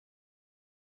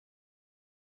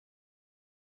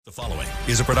The following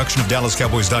is a production of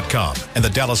DallasCowboys.com and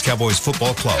the Dallas Cowboys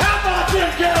Football Club. How about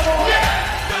them Cowboys?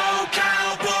 Yeah! Go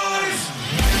Cowboys!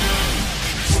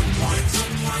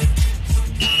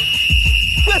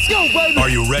 Let's go, baby! Are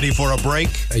you ready for a break?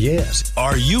 Yes.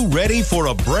 Are you ready for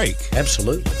a break?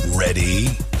 Absolutely. Ready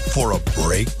for a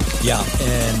break? Yeah,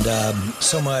 and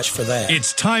so much for that.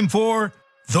 It's time for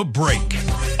The Break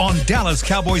on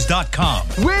DallasCowboys.com.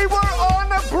 We were on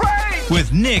the break!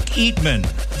 With Nick Eatman,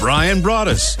 Brian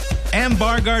Broaddus,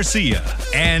 Ambar Garcia,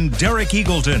 and Derek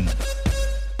Eagleton.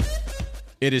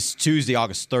 It is Tuesday,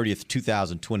 August 30th,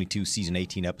 2022, Season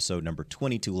 18, Episode number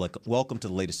 22. Welcome to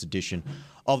the latest edition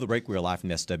of The Break. We are live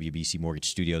from SWBC Mortgage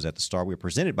Studios at the Star. We are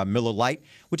presented by Miller Lite,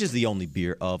 which is the only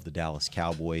beer of the Dallas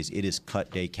Cowboys. It is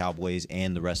cut day. Cowboys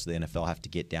and the rest of the NFL have to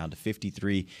get down to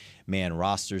 53-man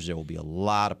rosters. There will be a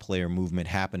lot of player movement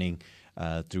happening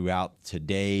throughout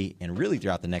today and really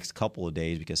throughout the next couple of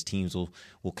days, because teams will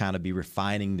kind of be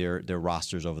refining their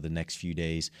rosters over the next few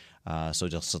days. So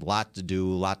just a lot to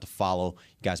do, a lot to follow.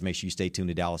 You guys make sure you stay tuned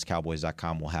to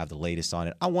DallasCowboys.com. We'll have the latest on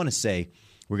it. I want to say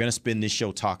we're going to spend this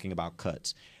show talking about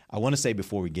cuts. I want to say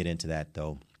before we get into that,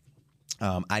 though,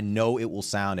 I know it will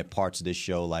sound at parts of this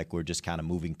show like we're just kind of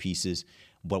moving pieces,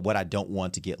 but what I don't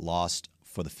want to get lost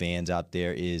for the fans out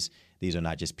there is these are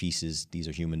not just pieces. These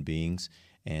are human beings.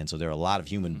 And so there are a lot of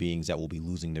human beings that will be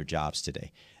losing their jobs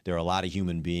today. There are a lot of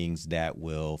human beings that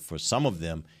will, for some of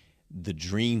them, the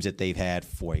dreams that they've had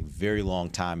for a very long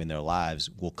time in their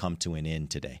lives will come to an end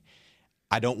today.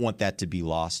 I don't want that to be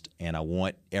lost, and I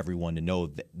want everyone to know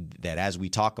that as we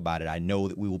talk about it, I know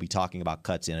that we will be talking about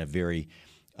cuts in a very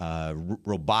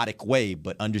robotic way,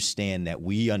 but understand that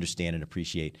we understand and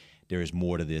appreciate there is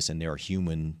more to this, and there are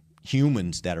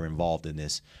humans that are involved in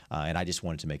this, and I just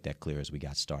wanted to make that clear as we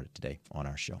got started today on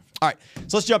our show. All right,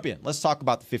 so let's jump in. Let's talk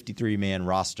about the 53-man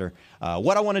roster.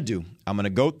 What I want to do, I'm going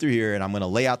to go through here, and I'm going to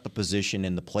lay out the position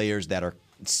and the players that are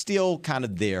still kind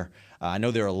of there. I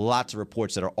know there are lots of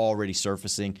reports that are already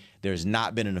surfacing. There's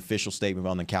not been an official statement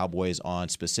on the Cowboys on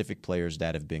specific players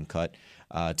that have been cut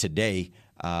today,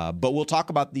 but we'll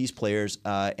talk about these players,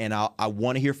 and I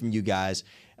want to hear from you guys.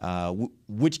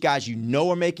 Which guys you know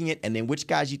are making it, and then which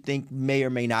guys you think may or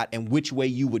may not, and which way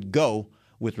you would go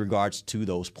with regards to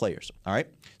those players. All right?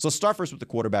 So let's start first with the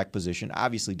quarterback position.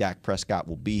 Obviously, Dak Prescott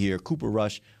will be here. Cooper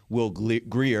Rush, Will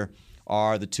Grier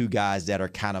are the two guys that are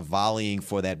kind of volleying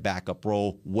for that backup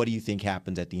role. What do you think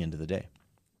happens at the end of the day?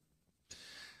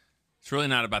 It's really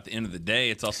not about the end of the day.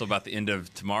 It's also about the end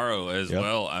of tomorrow as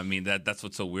well. I mean, that's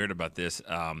what's so weird about this.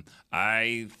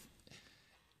 I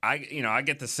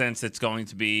get the sense it's going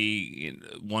to be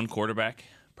one quarterback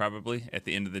probably at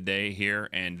the end of the day here,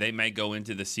 and they may go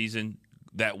into the season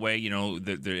that way. You know,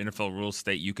 the NFL rules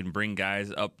state you can bring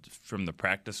guys up from the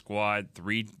practice squad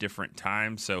 3 different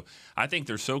times. So I think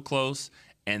they're so close,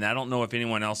 and I don't know if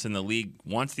anyone else in the league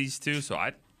wants these two, so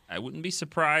I wouldn't be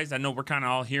surprised. I know we're kind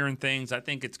of all hearing things. I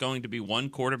think it's going to be one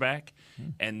quarterback,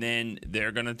 and then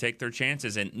they're going to take their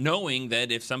chances, and knowing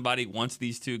that if somebody wants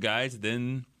these two guys,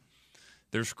 then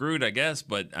they're screwed, I guess,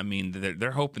 but, I mean,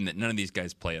 they're hoping that none of these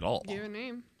guys play at all. Do you have a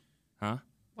name? Huh?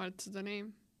 What's the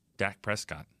name? Dak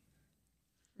Prescott.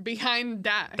 Behind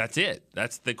Dak. That's it.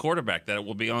 That's the quarterback that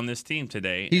will be on this team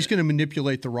today. He's going to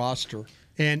manipulate the roster.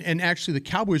 And actually, the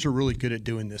Cowboys are really good at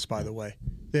doing this, by the way.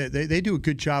 They do a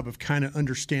good job of kind of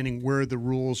understanding where the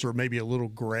rules are maybe a little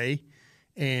gray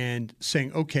and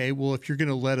saying, okay, well, if you're going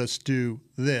to let us do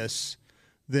this,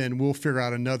 then we'll figure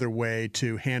out another way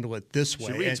to handle it this way.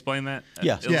 Should we explain that?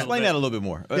 Yeah, explain that a little bit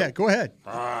more. Yeah, go ahead.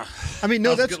 I mean,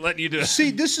 no, that's letting you do it.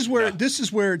 See, this is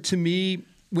where to me,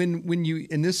 when you,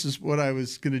 and this is what I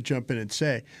was going to jump in and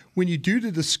say, when you do the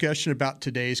discussion about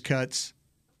today's cuts,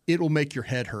 it'll make your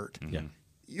head hurt. Yeah.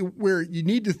 Where you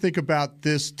need to think about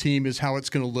this team is how it's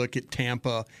going to look at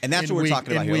Tampa, and that's what we're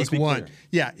talking about here. Week 1.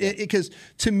 Yeah, because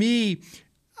to me,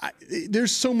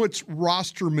 there's so much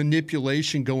roster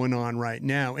manipulation going on right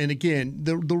now. And again,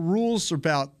 the rules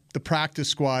about the practice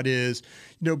squad is,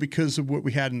 because of what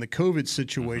we had in the COVID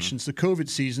situations, the COVID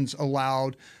seasons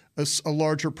allowed a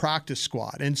larger practice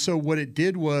squad. And so what it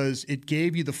did was it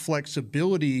gave you the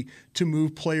flexibility to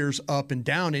move players up and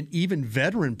down, and even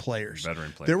veteran players.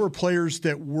 There were players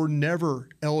that were never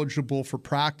eligible for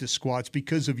practice squads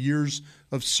because of years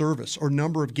of service or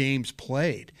number of games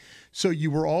played. So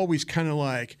you were always kind of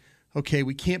like, okay,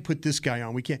 we can't put this guy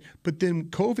on. We can't. But then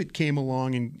COVID came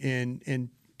along and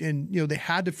they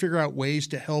had to figure out ways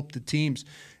to help the teams.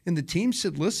 And the team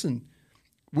said, listen,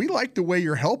 we like the way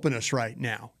you're helping us right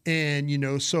now.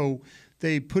 And, so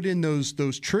they put in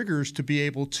those triggers to be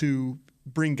able to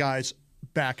bring guys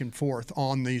back and forth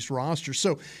on these rosters.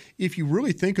 So if you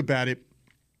really think about it,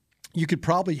 you could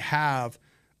probably have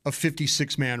a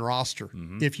 56-man roster.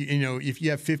 If you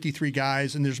have 53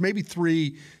 guys and there's maybe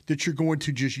 3 that you're going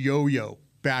to just yo-yo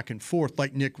back and forth,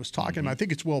 like Nick was talking about. I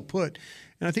think it's well put.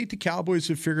 And I think the Cowboys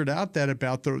have figured out that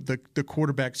about the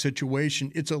quarterback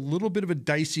situation. It's a little bit of a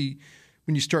dicey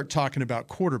when you start talking about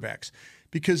quarterbacks.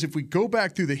 Because if we go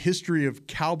back through the history of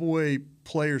Cowboy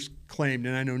players claimed,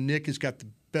 and I know Nick has got the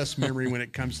best memory when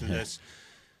it comes to this,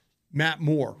 Matt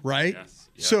Moore, right? Yes.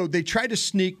 Yep. So they tried to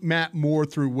sneak Matt Moore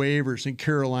through waivers, and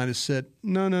Carolina said,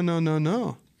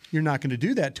 no. You're not going to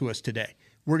do that to us today.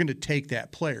 We're going to take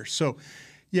that player. So,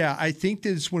 yeah, I think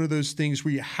that it's one of those things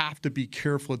where you have to be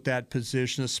careful at that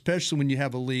position, especially when you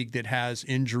have a league that has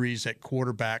injuries at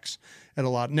quarterbacks at a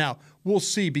lot. Now, we'll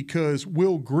see, because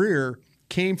Will Grier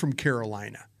came from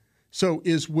Carolina. So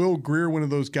is Will Grier one of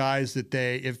those guys that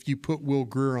if you put Will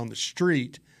Grier on the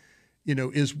street,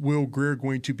 is Will Grier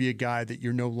going to be a guy that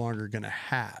you're no longer going to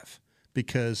have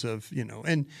because of,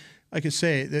 and like I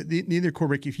say, neither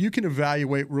quarterback, if you can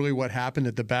evaluate really what happened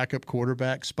at the backup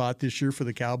quarterback spot this year for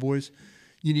the Cowboys,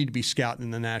 you need to be scouting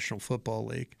in the National Football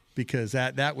League, because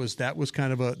that was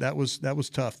kind of that was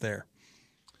tough there.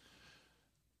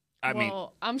 I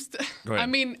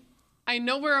mean, I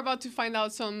know we're about to find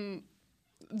out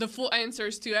the full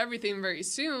answers to everything very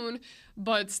soon,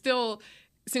 but still,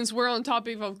 since we're on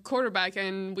topic of quarterback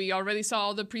and we already saw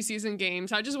all the preseason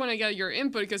games, I just want to get your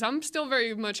input, because I'm still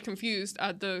very much confused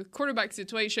at the quarterback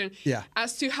situation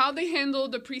as to how they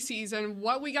handled the preseason,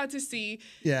 what we got to see,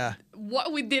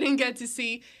 what we didn't get to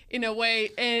see in a way,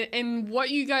 and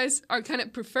what you guys are kind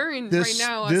of preferring right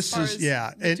now as far as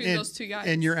between those two guys.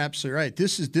 And you're absolutely right.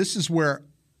 This is where,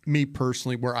 me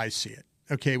personally, where I see it.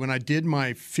 Okay, when I did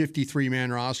my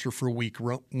 53-man roster for week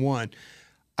 1,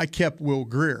 I kept Will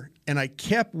Grier. And I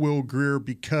kept Will Grier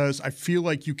because I feel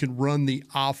like you can run the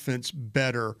offense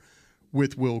better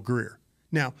with Will Grier.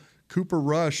 Now, Cooper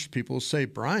Rush, people say,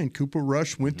 Brian, Cooper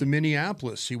Rush went to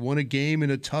Minneapolis. He won a game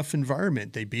in a tough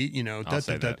environment. They beat, I'll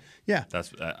say that. Yeah.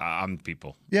 That's I'm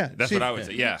people. Yeah. That's what I would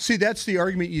say. Yeah. See, that's the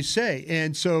argument you say.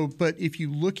 And so, but if you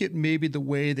look at maybe the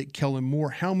way that Kellen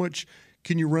Moore, how much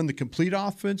can you run the complete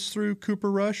offense through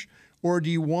Cooper Rush? Or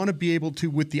do you want to be able to,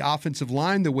 with the offensive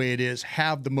line the way it is,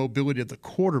 have the mobility of the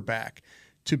quarterback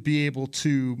to be able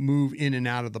to move in and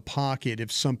out of the pocket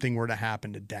if something were to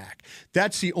happen to Dak?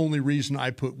 That's the only reason I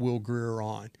put Will Grier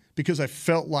on, because I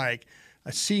felt like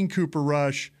I've seen Cooper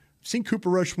Rush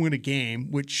win a game,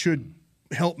 which should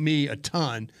help me a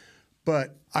ton.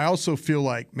 But I also feel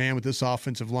like, man, with this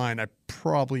offensive line, I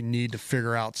probably need to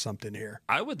figure out something here.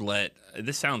 I would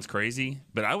this sounds crazy,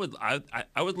 but I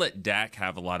would let Dak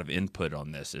have a lot of input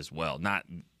on this as well. Not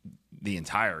the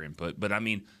entire input, but I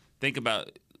mean, think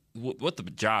about what the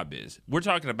job is. We're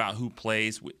talking about who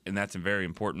plays, and that's very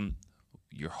important.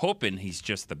 You're hoping he's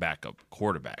just the backup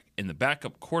quarterback. And the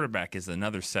backup quarterback is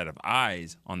another set of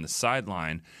eyes on the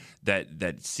sideline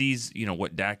that sees,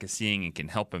 what Dak is seeing and can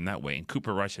help him that way. And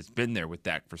Cooper Rush has been there with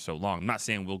Dak for so long. I'm not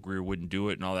saying Will Grier wouldn't do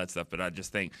it and all that stuff, but I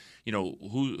just think,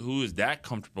 who is Dak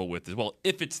comfortable with as well,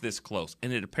 if it's this close.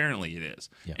 And apparently it is.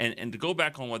 Yeah. And to go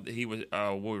back on what we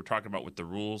were talking about with the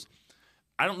rules,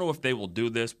 I don't know if they will do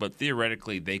this, but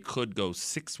theoretically they could go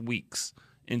 6 weeks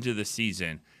into the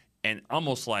season, and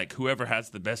almost like whoever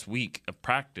has the best week of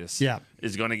practice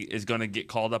is going to get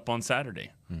called up on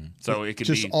Saturday. So it could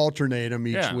just alternate them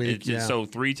each week. So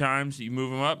 3 times you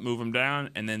move them up, move them down,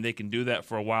 and then they can do that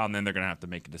for a while, and then they're going to have to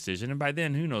make a decision. And by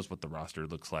then, who knows what the roster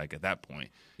looks like at that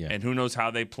point, and who knows how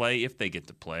they play, if they get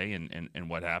to play, and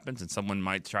what happens. And someone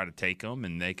might try to take them,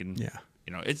 and they can.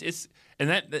 It's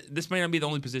this may not be the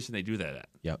only position they do that at.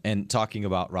 Yeah, and talking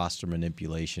about roster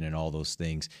manipulation and all those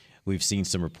things, we've seen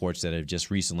some reports that have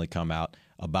just recently come out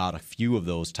about a few of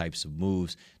those types of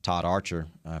moves. Todd Archer,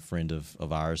 a friend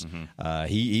of ours,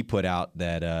 he put out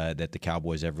that the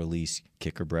Cowboys have released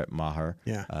kicker Brett Maher,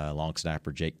 long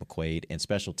snapper Jake McQuaid, and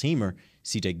special teamer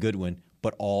C.J. Goodwin,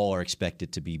 but all are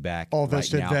expected to be back. All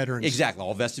vested veterans. Exactly,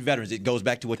 all vested veterans. It goes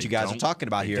back to what you guys are talking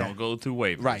about here. Don't go through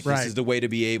waivers. Right. This is the way to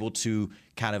be able to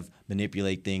kind of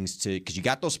manipulate things because you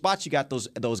got those spots, you got those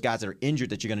guys that are injured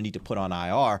that you're going to need to put on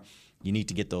IR. You need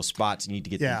to get those spots. You need to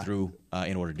get them through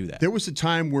in order to do that. There was a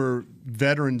time where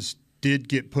veterans did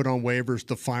get put on waivers,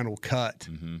 the final cut.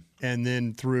 And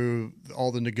then through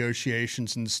all the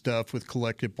negotiations and stuff with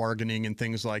collective bargaining and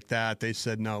things like that, they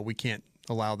said, no, we can't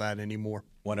allow that anymore.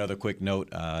 One other quick note,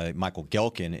 Michael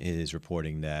Gehlken is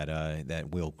reporting that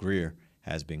Will Grier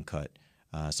has been cut.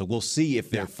 So we'll see if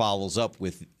there follows up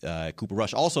with Cooper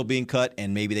Rush also being cut,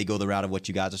 and maybe they go the route of what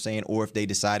you guys are saying, or if they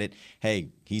decided, hey,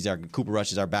 Cooper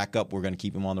Rush is our backup, we're going to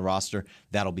keep him on the roster.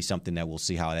 That'll be something that we'll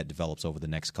see how that develops over the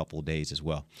next couple of days as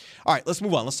well. All right, let's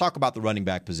move on. Let's talk about the running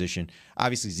back position.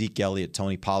 Obviously, Zeke Elliott,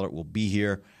 Tony Pollard will be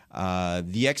here.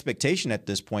 The expectation at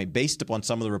this point, based upon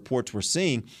some of the reports we're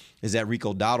seeing, is that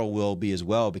Rico Dowdle will be as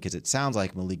well, because it sounds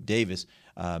like Malik Davis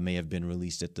may have been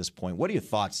released at this point. What are your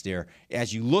thoughts there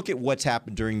as you look at what's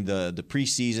happened during the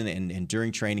preseason and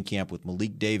during training camp with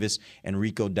Malik Davis and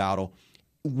Rico Dowdle?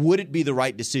 Would it be the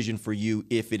right decision for you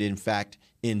if it in fact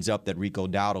ends up that Rico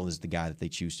Dowdle is the guy that they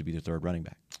choose to be their third running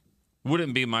back?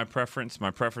 Wouldn't be my preference. My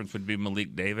preference would be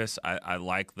Malik Davis. I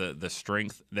like the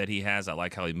strength that he has. I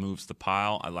like how he moves the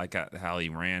pile. I like how he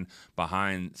ran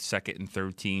behind second and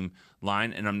third team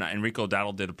line. And Rico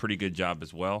Dowdle did a pretty good job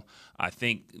as well. I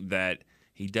think that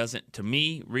he doesn't. To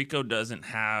me, Rico doesn't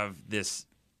have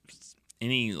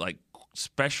any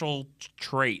special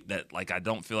trait that I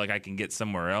don't feel like I can get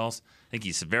somewhere else. I think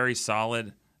he's very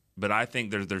solid. But I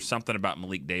think there's something about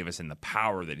Malik Davis and the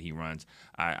power that he runs.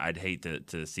 I'd hate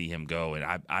to see him go,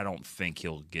 and I don't think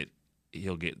he'll get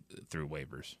through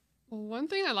waivers. Well, one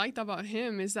thing I liked about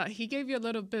him is that he gave you a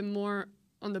little bit more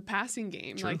on the passing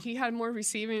game. True. He had more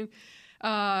receiving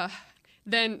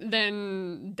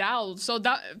than Dowdle. So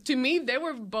that, to me, they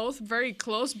were both very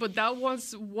close. But that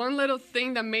was one little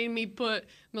thing that made me put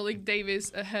Malik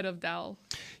Davis ahead of Dowdle.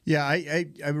 Yeah, I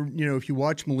if you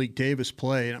watch Malik Davis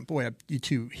play, and boy, you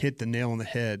two hit the nail on the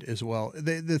head as well.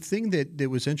 The thing that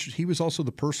was interesting, he was also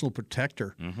the personal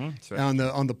protector on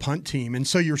the punt team, and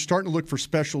so you're starting to look for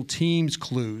special teams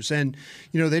clues, and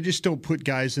they just don't put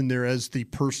guys in there as the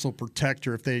personal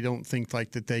protector if they don't think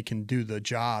that they can do the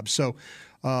job. So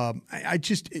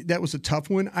that was a tough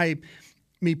one.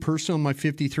 Me personally, on my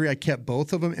 53, I kept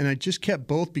both of them, and I just kept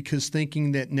both because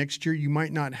thinking that next year you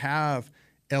might not have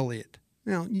Elliott.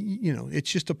 Now,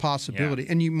 it's just a possibility.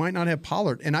 Yeah. And you might not have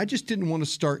Pollard. And I just didn't want to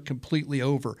start completely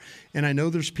over. And I know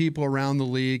there's people around the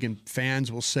league and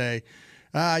fans will say,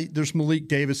 there's Malik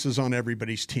Davis on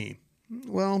everybody's team.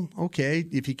 Well, okay,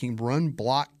 if he can run,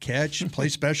 block, catch, play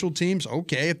special teams,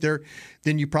 okay.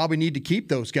 Then you probably need to keep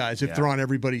those guys if they're on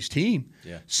everybody's team.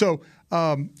 Yeah. So,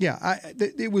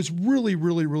 it was really,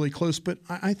 really, really close. But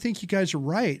I think you guys are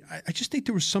right. I just think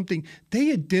there was something.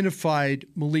 They identified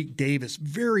Malik Davis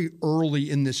very early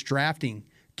in this drafting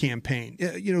campaign.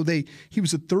 He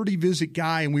was a 30-visit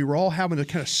guy, and we were all having to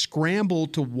kind of scramble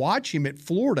to watch him at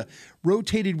Florida,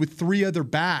 rotated with three other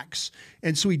backs.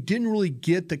 And so he didn't really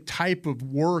get the type of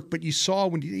work. But you saw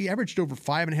when he averaged over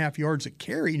 5.5 yards a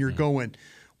carry, and you're going,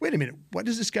 wait a minute, why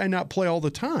does this guy not play all the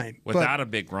time? Without a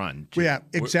big run. Yeah,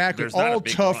 exactly. All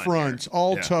tough runs,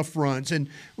 tough runs. And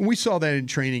we saw that in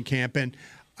training camp. And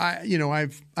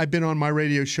I've been on my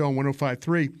radio show on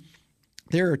 105.3.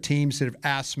 There are teams that have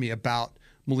asked me about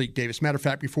Malik Davis. Matter of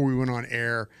fact, before we went on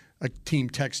air, a team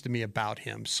texted me about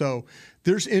him. So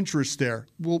there's interest there.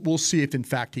 We'll see if, in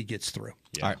fact, he gets through.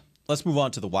 Yeah. All right. Let's move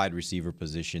on to the wide receiver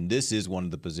position. This is one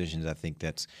of the positions I think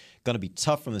that's going to be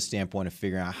tough from the standpoint of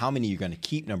figuring out how many you're going to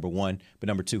keep, number one, but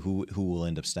number two, who will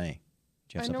end up staying.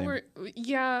 Do you have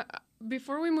something?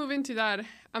 Before we move into that,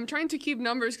 I'm trying to keep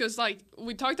numbers because,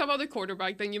 we talked about the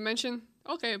quarterback. Then you mentioned,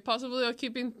 okay, possibility of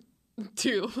keeping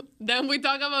two. Then we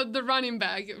talk about the running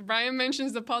back. Brian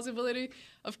mentions the possibility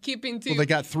of keeping two. Well, they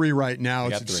got three right now.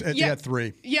 They got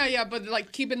three. Yeah,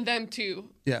 but keeping them two.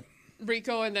 Yeah.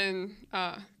 Rico and then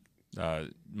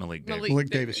Malik Davis. Malik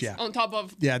Davis, yeah. On top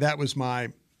of... Yeah, that was my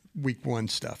week one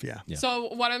stuff, yeah.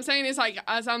 So what I'm saying is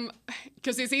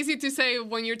because it's easy to say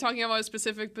when you're talking about a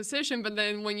specific position, but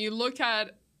then when you look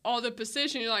at all the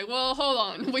positions, you're like, well, hold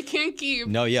on. We can't keep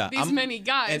these many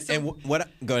guys. Go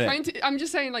ahead. I'm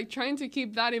just saying, trying to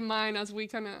keep that in mind as we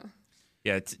kind of...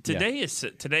 Yeah, today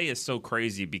is so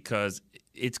crazy because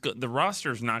the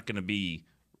roster is not going to be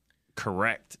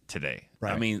correct today.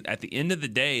 Right. I mean, at the end of the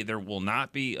day, there will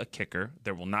not be a kicker.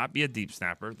 There will not be a deep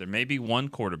snapper. There may be one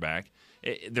quarterback.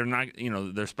 They're not,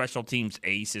 their special teams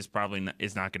ace is not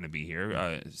going to be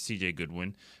here, C.J.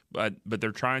 Goodwin. But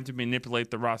they're trying to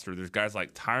manipulate the roster. There's guys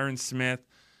like Tyron Smith,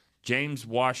 James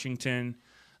Washington.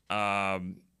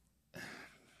 I'm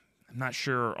not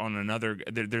sure on another.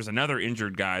 There's another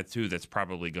injured guy too that's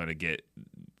probably going to get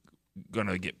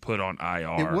put on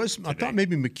IR. It was. I thought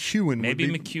maybe McEwen.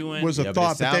 McEwen was a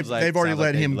thought, but they've already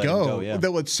let him go.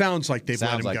 Though it sounds like they've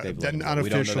let him go.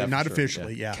 Not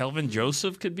officially. Yeah. Kelvin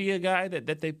Joseph could be a guy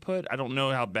that they put. I don't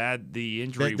know how bad the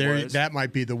injury was. That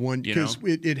might be the one because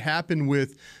it happened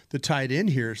with the tight end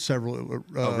here. Several.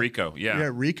 Rico. Yeah,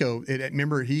 Rico.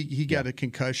 Remember he got a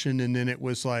concussion, and then it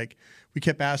was like we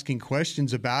kept asking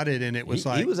questions about it, and it was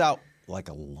he was out like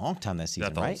a long time that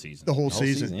season, the right? whole season. The whole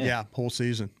season. yeah. Whole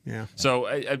season. Yeah. So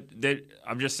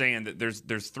I'm just saying that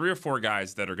there's 3 or 4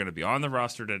 guys that are going to be on the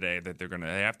roster today that they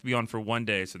have to be on for one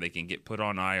day so they can get put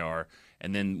on IR.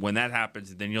 And then when that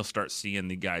happens, then you'll start seeing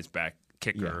the guys back,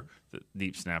 kicker, the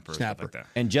deep snapper, stuff like that.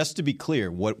 And just to be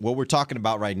clear, what we're talking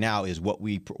about right now is what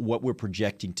we're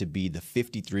projecting to be the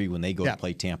 53 when they go to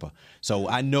play Tampa. So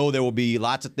I know there will be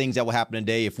lots of things that will happen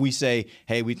today. If we say,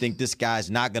 hey, we think this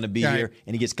guy's not going to be here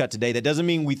and he gets cut today, that doesn't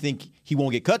mean we think he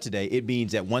won't get cut today. It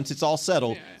means that once it's all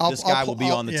settled, this guy will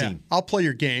be on the team. I'll play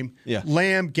your game. Yeah.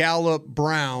 Lamb, Gallup,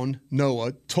 Brown,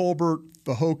 Noah, Tolbert,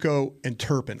 Fehoko, and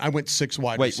Turpin. I went 6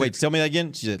 wide receivers. Wait, tell me that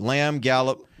again. She said Lamb,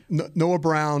 Gallup. Noah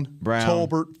Brown,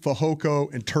 Tolbert,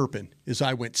 Fehoko, and Turpin.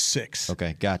 I went 6.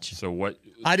 Okay, gotcha. So what?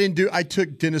 I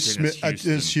took Dennis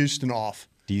Houston off.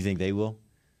 Do you think they will?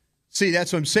 See,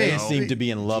 that's what I'm saying. They seem to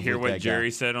be in love with that guy. Hear what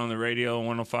Jerry said on the radio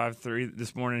on 105.3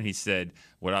 this morning? He said,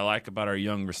 what I like about our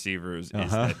young receivers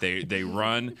is that they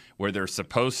run where they're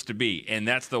supposed to be. And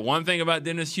that's the one thing about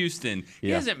Dennis Houston. He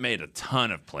hasn't made a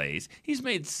ton of plays. He's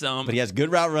made some. But he has good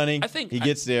route running. I think he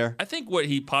gets there. I think what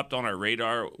he popped on our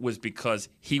radar was because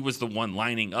he was the one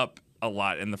lining up a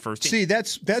lot in the first team. See,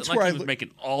 that's where he was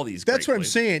making all these That's great what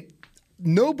plays. I'm saying.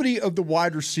 Nobody of the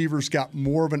wide receivers got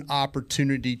more of an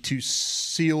opportunity to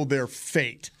seal their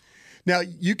fate. Now,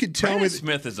 you could tell Brandon me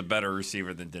Smith is a better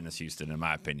receiver than Dennis Houston, in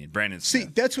my opinion. Brandon See,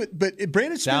 Smith. that's what. But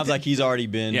Brandon Smith Sounds like he's already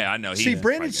been. Yeah, I know. See,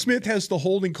 Brandon Smith has the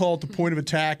holding call at the point of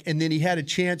attack, and then he had a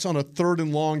chance on a 3rd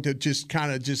and long to just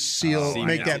seal,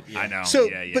 make that. I know. So,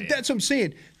 but that's what I'm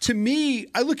saying. To me,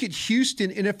 I look at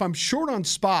Houston, and if I'm short on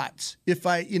spots,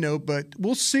 but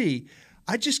we'll see.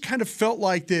 I just kind of felt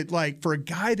like that, like for a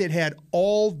guy that had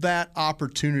all that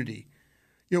opportunity.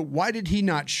 Why did he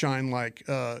not shine like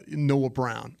Noah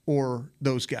Brown or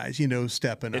those guys,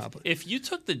 stepping up? If you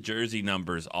took the jersey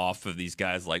numbers off of these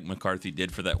guys like McCarthy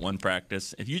did for that one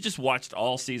practice, if you just watched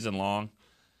all season long,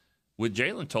 would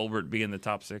Jalen Tolbert be in the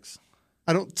top 6?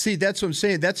 I don't see. That's what I'm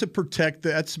saying. That's a protect.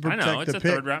 I know it's the a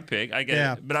pick. 3rd round pick. I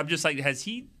get it, but I'm just like, has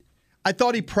he? I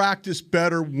thought he practiced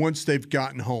better once they've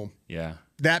gotten home. Yeah,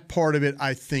 that part of it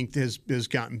I think has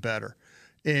gotten better.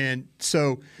 And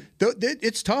so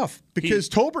it's tough because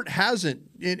Tolbert hasn't,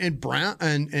 and Brown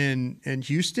and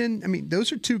Houston. I mean,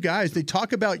 those are 2 guys. They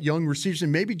talk about young receivers,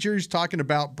 and maybe Jerry's talking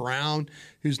about Brown,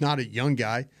 who's not a young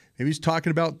guy. Maybe he's talking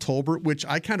about Tolbert, which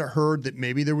I kind of heard that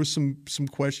maybe there was some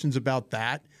questions about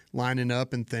that lining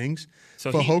up and things.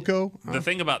 So Fehoko, the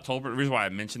thing about Tolbert, the reason why I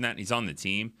mentioned that, he's on the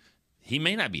team. He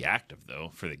may not be active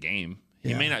though for the game.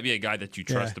 He may not be a guy that you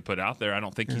trust to put out there. I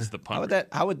don't think he's the punter.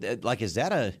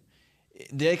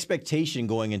 The expectation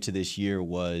going into this year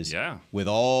was with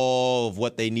all of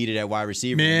what they needed at wide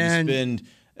receiver, when you spend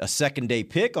a 2nd-day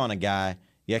pick on a guy,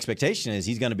 the expectation is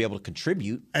he's going to be able to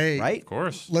contribute, right? Of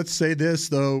course. Let's say this,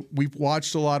 though. We've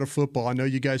watched a lot of football. I know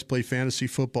you guys play fantasy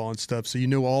football and stuff, so you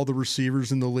know all the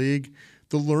receivers in the league.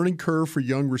 The learning curve for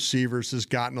young receivers has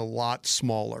gotten a lot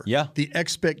smaller. Yeah. The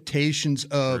expectations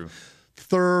of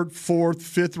 3rd, 4th,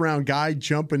 5th round guy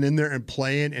jumping in there and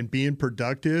playing and being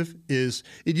productive it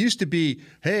used to be,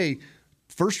 hey,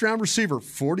 1st round receiver,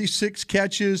 46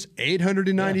 catches,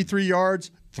 893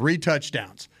 yards, 3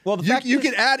 touchdowns. Well,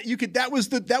 that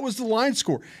was the line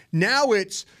score. Now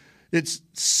it's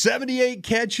 78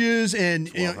 catches and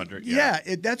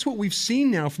 1,200. That's what we've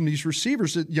seen now from these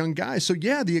receivers, young guys. So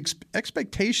the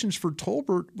expectations for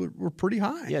Tolbert were pretty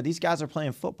high. Yeah, these guys are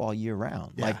playing football year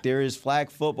round. Yeah. Like there is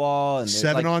flag football and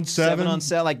 7 on 7. 7 on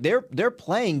 7. Like they're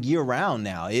playing year round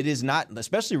now. It is not,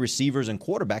 especially receivers and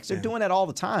quarterbacks. They're doing that all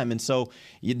the time. And so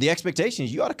the expectation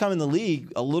is you ought to come in the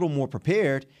league a little more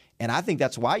prepared. And I think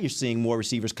that's why you're seeing more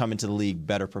receivers come into the league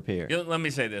better prepared. Let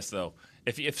me say this though: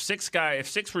 if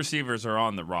 6 receivers are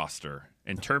on the roster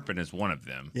and Turpin is one of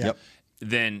them,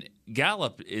 then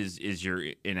Gallup is your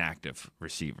inactive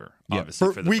receiver.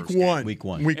 Obviously for the week first game. one. Week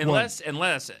one. Unless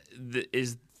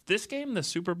is this game the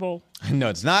Super Bowl? No,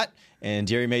 it's not. And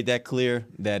Jerry made that clear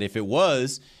that if it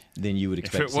was, then you would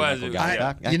expect to see Michael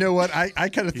Gallup back. You know what? I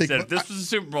kind of think if this was a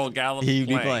Super Bowl, Gallup he'd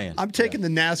be playing. I'm taking the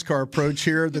NASCAR approach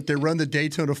here that they run the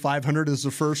Daytona 500 as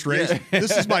the first race.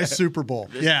 This is my Super Bowl.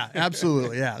 Yeah,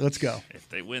 absolutely. Yeah, let's go. If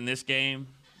they win this game,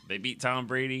 they beat Tom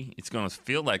Brady, it's going to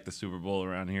feel like the Super Bowl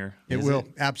around here. It will.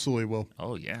 Absolutely will.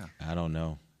 Oh, yeah. I don't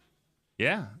know.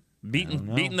 Yeah.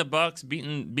 Beating the Bucks,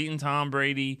 beating Tom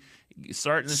Brady,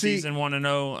 starting the season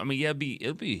 1-0. I mean, it'll be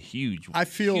a huge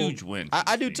win.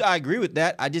 I agree with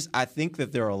that. I think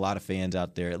that there are a lot of fans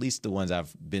out there, at least the ones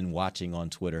I've been watching on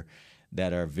Twitter,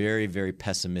 that are very, very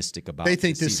pessimistic about. They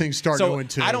think this thing's starting so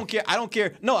 0-2. I don't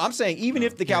care. No, I'm saying even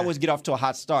if the Cowboys get off to a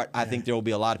hot start, I think there will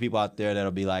be a lot of people out there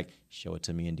that'll be like, show it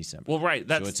to me in December. Well, right.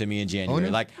 Show it to me in January. no.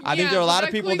 Like I think there are a lot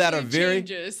of people that are very.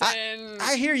 Changes,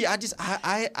 I hear you.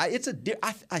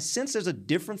 I sense there's a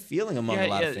different feeling among a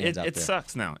lot of fans out there. It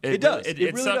sucks now. It does. It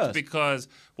really sucks does. because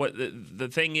what the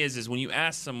thing is when you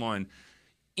ask someone,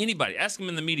 anybody, ask them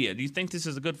in the media, do you think this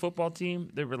is a good football team?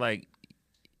 They were like,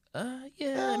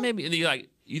 yeah, maybe. And you're like,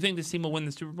 you think this team will win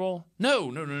the Super Bowl?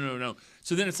 No.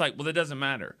 So then it's like, well, that doesn't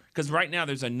matter because right now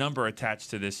there's a number attached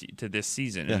to this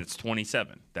season, and it's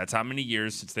 27. That's how many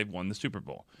years since they've won the Super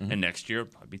Bowl. And next year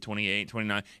it'll probably be 28,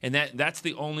 29, and that's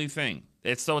the only thing.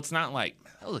 It's not like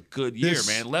that was a good year,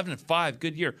 man. 11-5,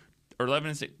 good year, or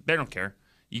 11-6. They don't care.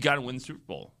 You got to win the Super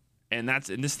Bowl. And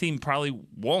this team probably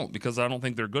won't because I don't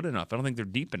think they're good enough. I don't think they're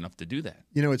deep enough to do that.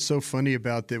 You know, it's so funny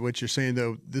about that. What you're saying,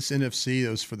 though, this NFC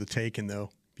is for the taking, though,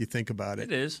 if you think about it.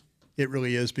 It is. It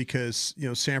really is because,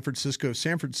 San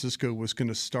Francisco was going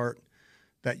to start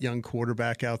that young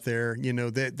quarterback out there.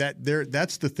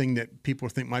 That's the thing that people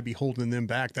think might be holding them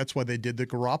back. That's why they did the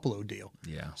Garoppolo deal.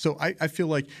 Yeah. So I feel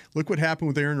like, look what happened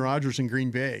with Aaron Rodgers in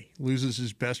Green Bay. Loses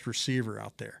his best receiver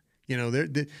out there.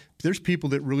 There's people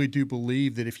that really do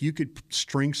believe that if you could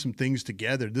string some things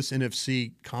together, this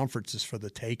NFC conference is for the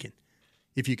taking,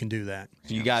 if you can do that.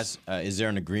 So you guys, is there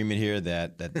an agreement here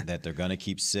that they're going to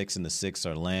keep 6, and the 6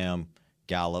 are Lamb,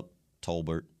 Gallup,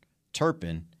 Tolbert,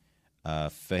 Turpin,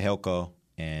 Fajelko,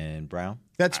 and Brown?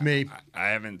 That's me.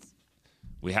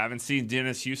 We haven't seen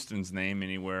Dennis Houston's name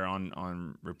anywhere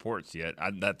on reports yet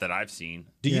that I've seen.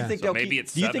 Do you think so maybe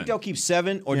it's 7? Do you think they'll keep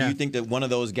 7, or do you think that one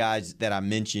of those guys that I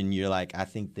mentioned, you're like, I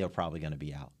think they're probably going to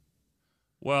be out?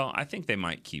 Well, I think they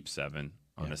might keep 7.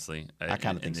 Honestly, I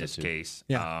kind of think in this so too. case.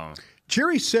 Yeah.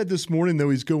 Jerry said this morning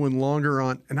though he's going longer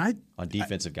on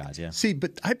defensive guys. Yeah. See,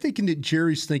 but I'm thinking that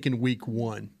Jerry's thinking week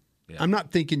 1. Yeah. I'm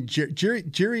not thinking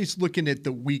Jerry's looking at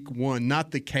the week 1,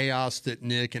 not the chaos that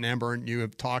Nick and Amber and you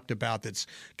have talked about that's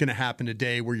going to happen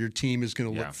today where your team is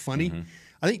going to look funny. Mm-hmm.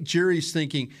 I think Jerry's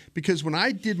thinking, because when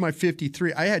I did my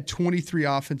 53, I had 23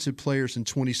 offensive players and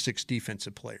 26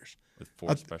 defensive players. With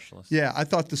 4 specialists? Yeah, I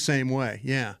thought the same way.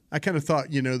 Yeah. I kind of thought,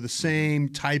 the same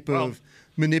type of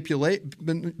manipulate.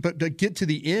 But to get to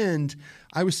the end,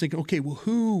 I was thinking, okay, well,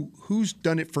 who's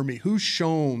done it for me? Who's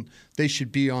shown they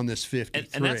should be on this 53?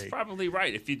 And that's probably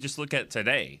right. If you just look at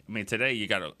today, today you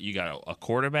got a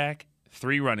quarterback,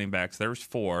 3 running backs. There's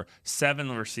 4,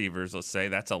 7 receivers. Let's say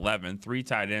that's 11. 3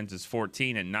 tight ends is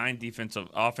 14, and 9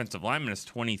 offensive linemen is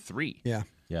 23. Yeah.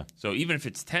 Yeah. So even if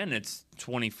it's 10, it's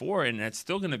 24, and that's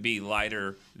still going to be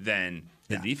lighter than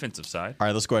the defensive side. All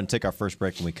right, let's go ahead and take our first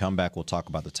break. When we come back, we'll talk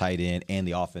about the tight end and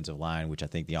the offensive line, which I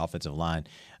think the offensive line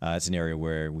is an area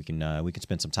where we can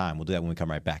spend some time. We'll do that when we come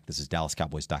right back. This is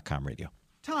DallasCowboys.com radio.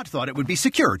 Todd thought it would be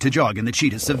secure to jog in the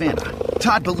cheetah savanna.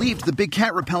 Todd believed the big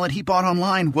cat repellent he bought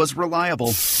online was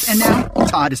reliable. And now,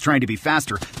 Todd is trying to be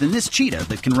faster than this cheetah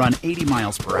that can run 80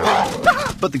 miles per hour.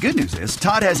 But the good news is,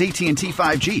 Todd has AT&T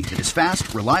 5G that is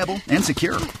fast, reliable, and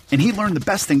secure. And he learned the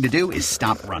best thing to do is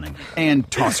stop running and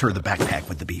toss her the backpack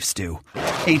with the beef stew.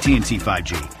 AT&T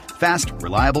 5G. Fast,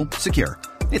 reliable, secure.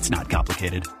 It's not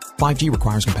complicated. 5G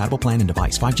requires compatible plan and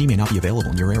device. 5G may not be available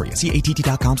in your area. See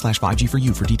att.com/5G for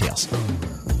you for details.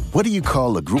 What do you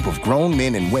call a group of grown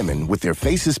men and women with their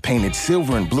faces painted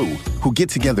silver and blue who get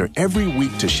together every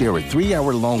week to share a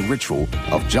 3-hour-long ritual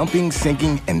of jumping,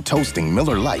 singing, and toasting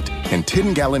Miller Lite in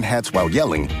 10-gallon hats while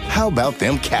yelling, "How about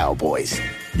them Cowboys?"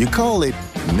 You call it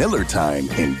Miller Time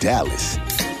in Dallas.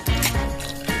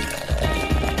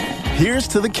 Here's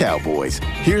to the Cowboys.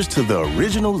 Here's to the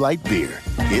original light beer.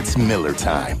 It's Miller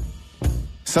Time.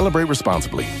 Celebrate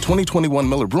responsibly. 2021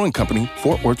 Miller Brewing Company,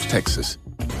 Fort Worth, Texas.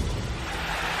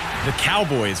 The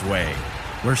Cowboys way,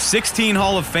 where 16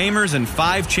 Hall of Famers and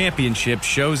 5 championships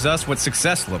shows us what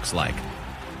success looks like.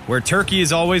 Where turkey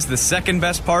is always the second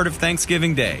best part of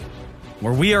Thanksgiving Day.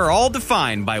 Where we are all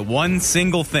defined by one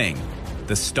single thing,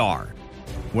 the star.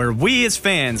 Where we as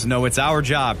fans know it's our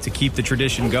job to keep the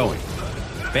tradition going.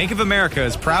 Bank of America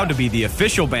is proud to be the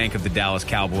official bank of the Dallas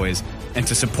Cowboys and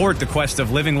to support the quest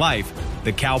of living life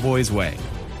the Cowboys way.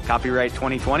 Copyright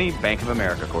 2020, Bank of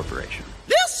America Corporation.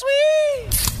 This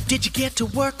sweet! Did you get to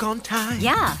work on time?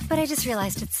 Yeah, but I just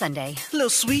realized it's Sunday.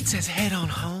 Little Sweet says head on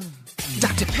home.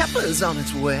 Dr. Pepper's on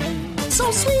its way.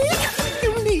 So sweet,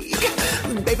 unique.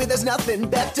 Baby, there's nothing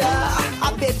better.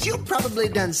 I bet you've probably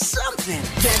done something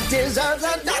that deserves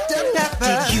a Dr.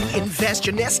 Pepper. Did you invest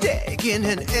your nest egg in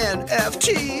an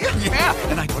NFT? Yeah,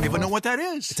 and I don't even know what that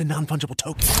is. It's a non-fungible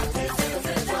token.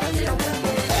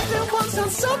 Everyone's done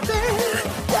something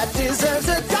that deserves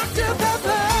a Dr.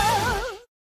 Pepper.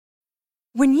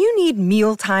 When you need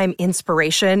mealtime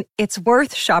inspiration, it's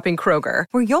worth shopping Kroger,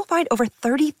 where you'll find over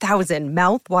 30,000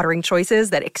 mouth-watering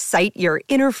choices that excite your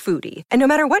inner foodie. And no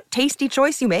matter what tasty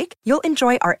choice you make, you'll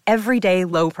enjoy our everyday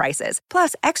low prices,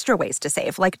 plus extra ways to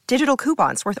save, like digital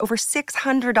coupons worth over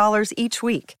 $600 each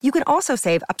week. You can also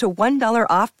save up to $1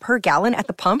 off per gallon at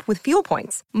the pump with fuel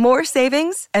points. More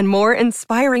savings and more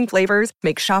inspiring flavors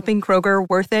make shopping Kroger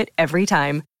worth it every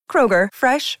time. Kroger,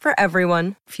 fresh for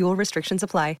everyone. Fuel restrictions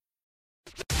apply.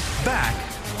 Back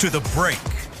to the break.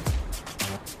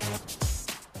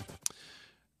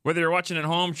 Whether you're watching at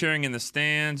home, cheering in the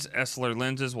stands, Essilor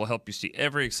lenses will help you see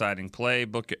every exciting play.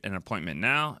 Book an appointment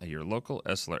now at your local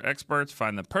Essilor experts.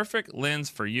 Find the perfect lens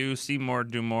for you. See more,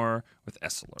 do more with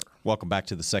Essilor. Welcome back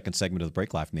to the second segment of the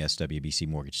break, live from the SWBC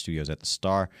Mortgage Studios at the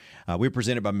Star. We're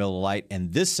presented by Miller Lite,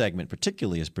 and this segment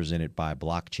particularly is presented by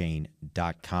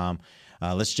Blockchain.com.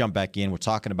 Let's jump back in. We're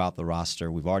talking about the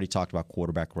roster. We've already talked about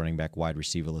quarterback, running back, wide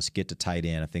receiver. Let's get to tight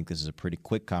end. I think this is a pretty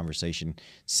quick conversation.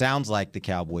 Sounds like the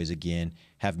Cowboys, again,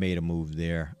 have made a move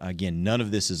there. Again, none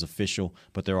of this is official,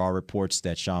 but there are reports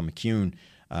that Sean McCune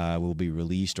will be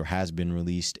released or has been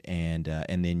released, and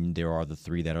then there are the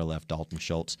three that are left: Dalton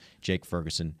Schultz, Jake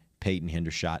Ferguson, Peyton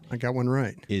Hendershot. I got one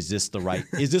right. Is this the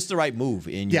right move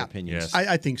in your opinion? Yes.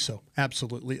 I think so.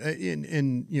 Absolutely.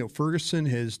 And Ferguson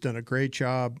has done a great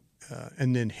job.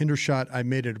 And then Hendershot, I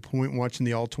made it a point watching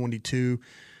the All-22.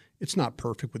 It's not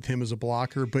perfect with him as a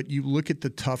blocker, but you look at the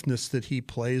toughness that he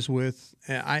plays with.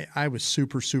 I was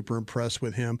super, super impressed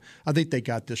with him. I think they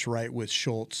got this right with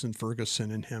Schultz and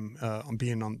Ferguson and him on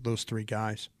being on those three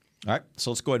guys. All right,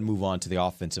 so let's go ahead and move on to the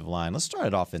offensive line. Let's start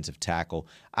at offensive tackle.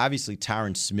 Obviously,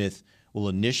 Tyron Smith will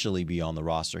initially be on the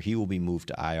roster. He will be moved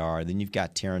to IR. Then you've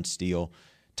got Terrence Steele,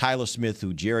 Tyler Smith,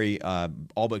 who Jerry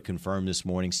all but confirmed this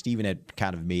morning. Steven had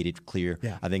kind of made it clear.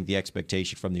 Yeah. I think the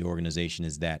expectation from the organization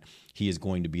is that he is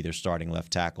going to be their starting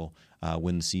left tackle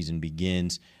when the season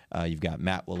begins. You've got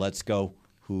Matt Waletzko,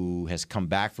 who has come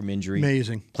back from injury.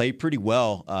 Amazing. Played pretty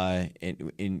well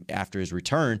after his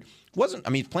return.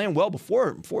 He's playing well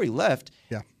before he left.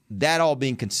 Yeah. That all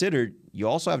being considered, you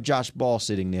also have Josh Ball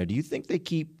sitting there. Do you think they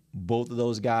keep both of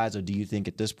those guys, or do you think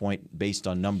at this point, based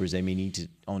on numbers, they may need to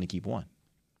only keep one?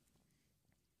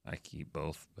 I keep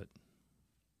both, but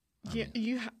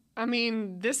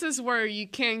this is where you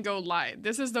can't go light.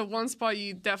 This is the one spot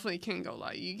you definitely can't go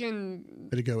light. You can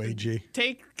Better go AG.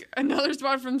 Take another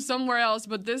spot from somewhere else,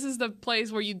 but this is the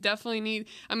place where you definitely need.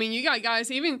 You got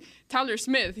guys. Even Tyler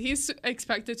Smith, he's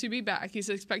expected to be back. He's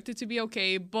expected to be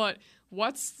okay, but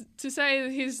what's to say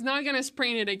that he's not gonna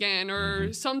sprain it again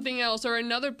or something else or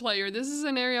another player? This is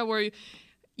an area where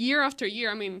year after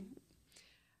year,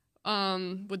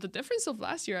 with the difference of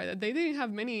last year, they didn't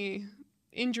have many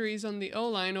injuries on the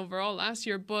O-line overall last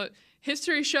year, but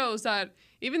history shows that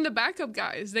even the backup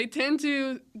guys, they tend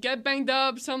to get banged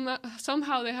up.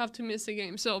 Somehow they have to miss a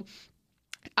game. So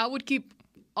I would keep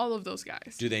all of those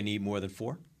guys. Do they need more than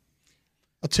 4?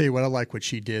 I'll tell you what, I like what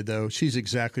she did, though. She's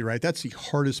exactly right. That's the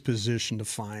hardest position to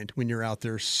find when you're out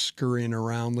there scurrying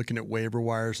around looking at waiver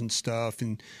wires and stuff,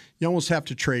 and you almost have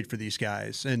to trade for these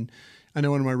guys. And I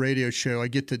know on my radio show I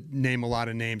get to name a lot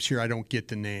of names here. I don't get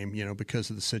the name, because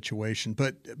of the situation.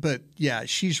 But yeah,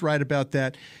 she's right about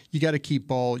that. You got to keep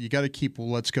Ball. You got to keep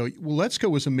Waletzko. Waletzko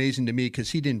was amazing to me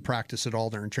because he didn't practice at all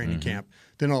during training camp.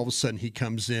 Then all of a sudden he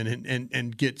comes in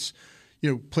and gets,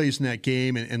 plays in that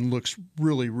game and looks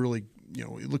really, really, he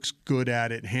looks good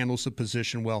at it, handles the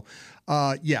position well.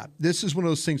 Yeah, this is one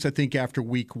of those things I think after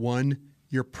week 1,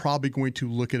 you're probably going to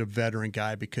look at a veteran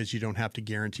guy because you don't have to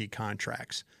guarantee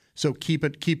contracts. So keep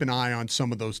an eye on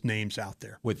some of those names out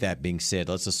there. With that being said,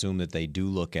 let's assume that they do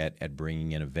look at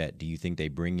bringing in a vet. Do you think they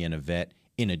bring in a vet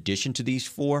in addition to these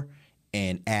 4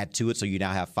 and add to it so you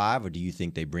now have 5, or do you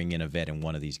think they bring in a vet and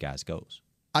one of these guys goes?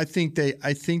 I think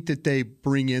that they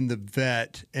bring in the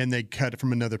vet and they cut it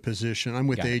from another position. I'm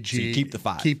with AG. So you keep the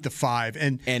 5. Keep the 5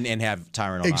 and have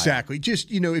Tyron on exactly. IR. Just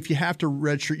if you have to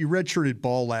redshirt, you redshirted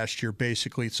Ball last year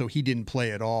basically, so he didn't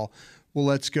play at all. Well,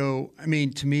 let's go. To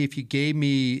me, if you gave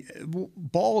me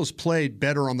Ball has played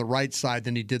better on the right side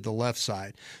than he did the left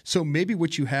side. So maybe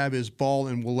what you have is Ball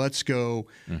and Waletzko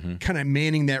kind of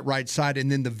manning that right side,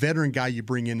 and then the veteran guy you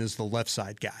bring in is the left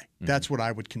side guy. That's what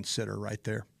I would consider right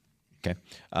there. Okay.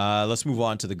 Let's move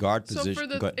on to the guard position.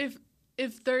 So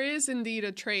if there is indeed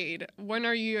a trade, when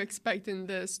are you expecting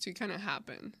this to kind of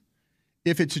happen?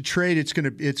 If it's a trade, it's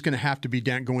gonna have to be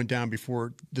going down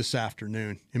before this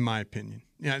afternoon, in my opinion.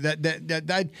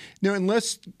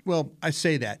 Unless I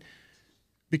say that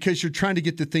because you're trying to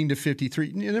get the thing to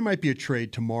 53. There might be a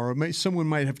trade tomorrow. Someone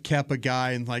might have kept a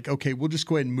guy and like, okay, we'll just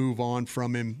go ahead and move on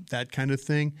from him, that kind of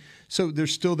thing. So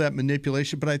there's still that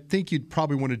manipulation, but I think you'd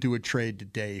probably want to do a trade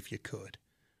today if you could.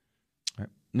 All right.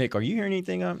 Nick, are you hearing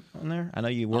anything on there? I know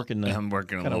you're working. I'm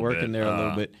working a little bit. There a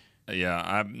little bit. Yeah,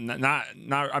 I'm not.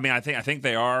 I mean, I think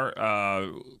they are.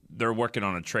 They're working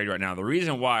on a trade right now. The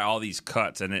reason why all these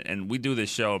cuts and we do this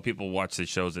show, people watch these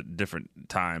shows at different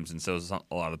times, and so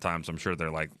a lot of times I'm sure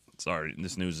they're like, "Sorry,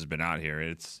 this news has been out here.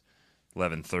 It's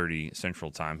 11:30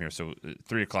 Central Time here, so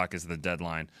 3:00 is the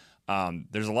deadline."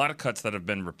 There's a lot of cuts that have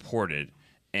been reported,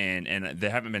 and they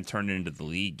haven't been turned into the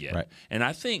league yet. Right. And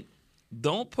I think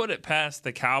don't put it past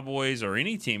the Cowboys or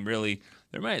any team really.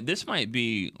 This might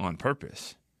be on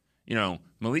purpose. You know,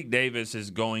 Malik Davis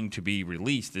is going to be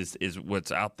released is what's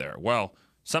out there. Well,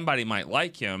 somebody might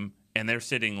like him, and they're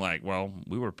sitting like, well,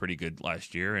 we were pretty good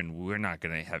last year, and we're not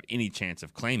going to have any chance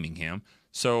of claiming him.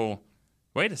 So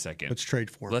wait a second. Let's trade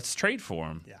for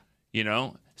him. Yeah. You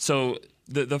know? So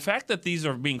the fact that these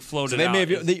are being floated so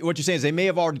out. What you're saying is they may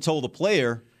have already told the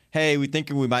player, hey, we think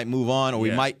we might move on, or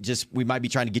we might be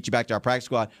trying to get you back to our practice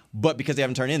squad, but because they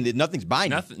haven't turned in, nothing's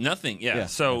binding. Nothing. Yeah.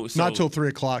 So not till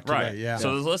 3:00 today. Right. Yeah.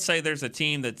 So let's say there's a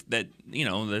team that's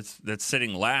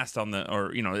sitting last on the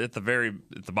at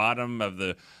the bottom of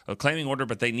the claiming order,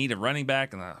 but they need a running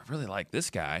back, and I really like this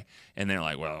guy, and they're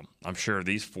like, well, I'm sure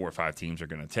these 4 or 5 teams are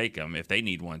going to take him if they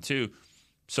need one too.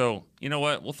 So you know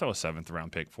what? We'll throw a 7th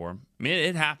round pick for him. I mean,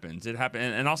 it happens. It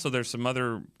happens, and also there's some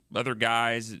other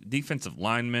guys, defensive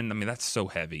linemen. I mean, that's so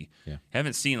heavy. Yeah.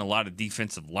 Haven't seen a lot of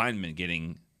defensive linemen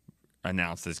getting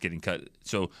announced as getting cut.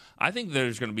 So I think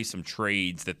there's going to be some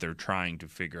trades that they're trying to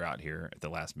figure out here at the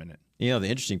last minute. You know, the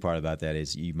interesting part about that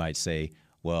is you might say,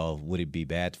 well, would it be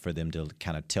bad for them to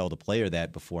kind of tell the player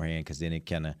that beforehand, because then it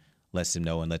kind of lets them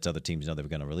know and lets other teams know they're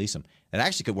going to release them. It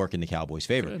actually could work in the Cowboys'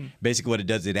 favor. Good. Basically what it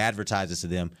does, it advertises to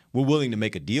them, we're willing to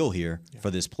make a deal here for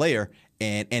this player,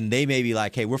 and they may be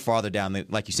like, hey, we're farther down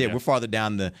like you said, we're farther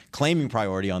down the claiming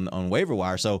priority on waiver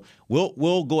wire, so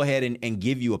we'll go ahead and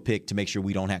give you a pick to make sure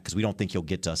we don't have, because we don't think he'll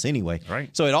get to us anyway. Right.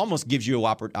 So it almost gives you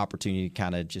an opportunity to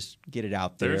kind of just get it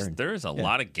out there. There's a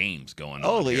lot of games going on.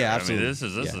 Oh, here. yeah, I absolutely. mean, this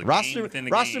is a roster game within a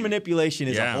roster game. manipulation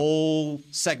is a whole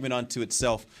segment unto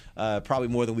itself. Probably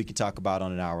more than we can talk about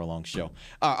on an hour-long show.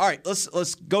 All right,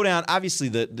 let's go down. Obviously,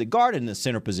 the guard and the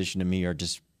center position to me are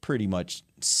just pretty much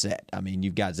set. I mean,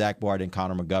 you've got Zach Bard and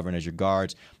Connor McGovern as your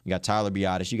guards. You got Tyler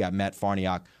Biadasz. You got Matt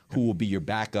Farniok, who will be your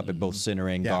backup at both center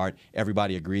and guard.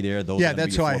 Everybody agree there? Those are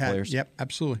that's who who I players? had. Yep,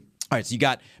 absolutely. All right, so you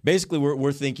got basically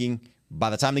we're thinking by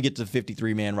the time they get to the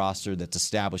 53-man roster that's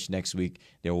established next week,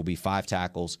 there will be 5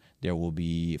 tackles, there will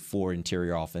be 4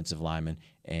 interior offensive linemen,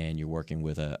 and you're working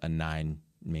with a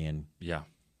 9-man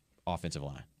offensive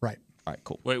line. Right. All right,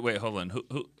 cool. Wait, hold on.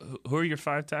 Who are your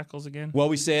 5 tackles again? Well,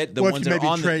 we said the ones that are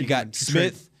on you got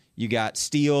Smith, you got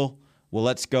Steele, well,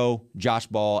 let's go, Josh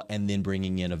Ball, and then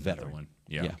bringing in a veteran. One.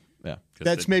 Yeah.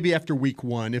 That's maybe after week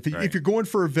 1. If you're going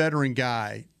for a veteran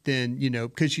guy, then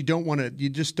because you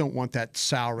just don't want that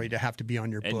salary to have to be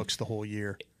on your books the whole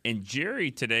year. And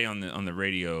Jerry today on the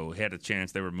radio had a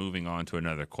chance. They were moving on to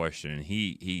another question, and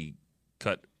he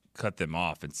cut them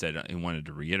off and said he wanted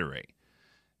to reiterate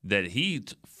that he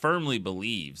firmly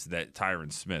believes that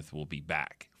Tyron Smith will be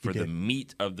back for the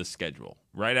meat of the schedule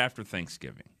right after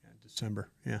Thanksgiving. December,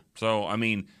 yeah. So, I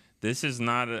mean, this is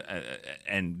not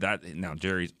now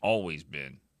Jerry's always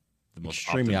been the most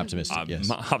extremely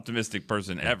optimistic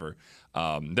person ever.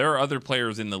 There are other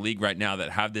players in the league right now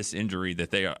that have this injury that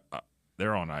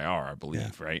they're on IR, I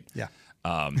believe, right? Yeah.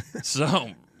 So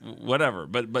whatever,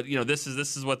 but this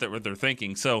is what they're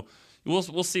thinking. So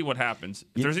we'll see what happens.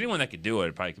 If there's anyone that could do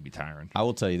it probably could be Tyron. I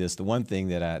will tell you this: the one thing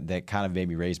that kind of made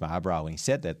me raise my eyebrow when he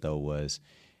said that, though, was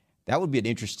that would be an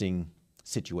interesting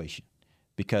situation.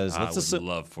 Because let's assume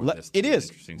it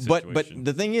is, but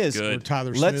the thing is,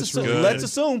 let's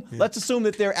assume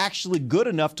that they're actually good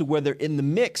enough to where they're in the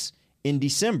mix in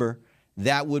December.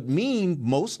 That would mean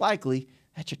most likely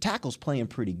that your tackle's playing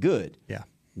pretty good. Yeah.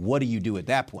 What do you do at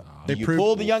that point? Do you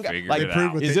pull the young guy? Like,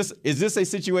 is this a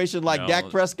situation like Dak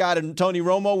Prescott and Tony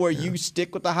Romo where you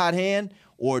stick with the hot hand,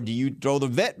 or do you throw the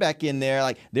vet back in there?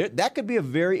 Like that could be a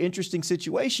very interesting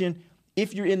situation.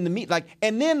 If you're in the meat,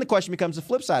 and then the question becomes the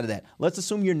flip side of that. Let's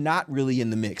assume you're not really in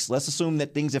the mix. Let's assume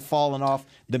that things have fallen off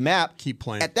the map. Keep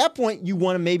playing. At that point, you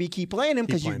want to maybe keep playing him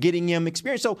because you're getting him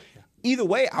experience. So either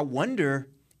way, I wonder,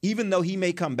 even though he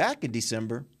may come back in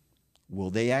December, will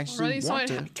they actually want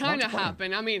to kind of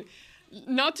happen? I mean,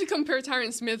 not to compare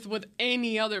Tyron Smith with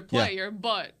any other player,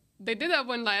 but they did that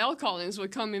when La'el Collins was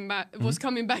coming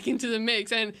back into the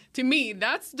mix. And to me,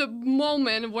 that's the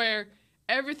moment where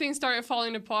everything started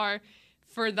falling apart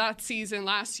for that season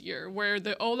last year, where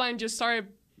the O-line just started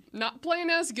not playing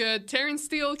as good. Terrence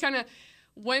Steele kind of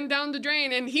went down the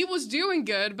drain, and he was doing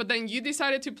good, but then you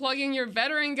decided to plug in your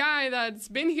veteran guy that's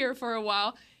been here for a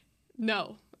while.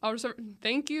 No.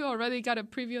 Thank you. Already got a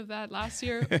preview of that last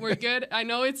year. We're good. I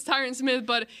know it's Tyron Smith,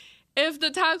 but if the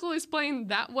tackle is playing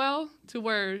that well to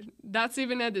where that's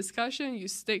even a discussion, you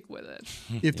stick with it.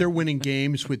 If they're winning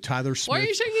games with Tyler Smith. Why are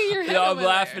you shaking your head? I'm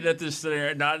laughing at this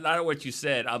scenario. Not at what you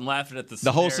said. I'm laughing at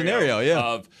the whole scenario, yeah.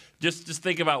 Of just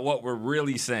think about what we're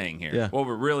really saying here. Yeah. What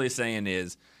we're really saying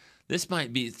is, this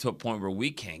might be to a point where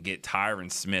we can't get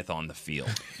Tyron Smith on the field.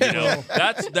 You know,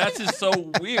 that's just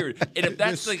so weird. And if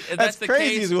that's the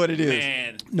crazy case, is what it is.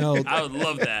 Man, No, I would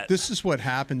love that. This is what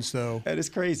happens, though. That is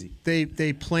crazy.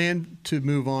 They plan to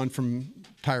move on from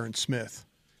Tyron Smith,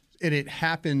 and it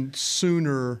happened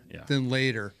sooner than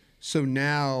later. So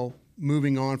now,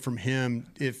 moving on from him,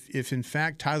 if in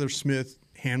fact Tyler Smith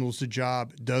handles the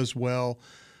job, does well,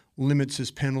 limits his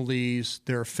penalties,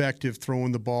 they're effective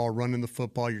throwing the ball, running the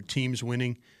football, your team's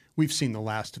winning, we've seen the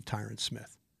last of Tyron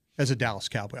Smith as a Dallas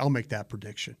Cowboy. I'll make that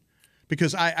prediction.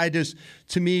 Because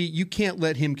to me, you can't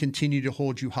let him continue to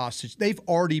hold you hostage. They've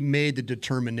already made the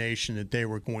determination that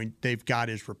they've got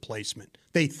his replacement.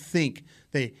 They think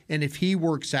and if he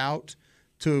works out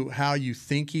to how you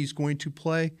think he's going to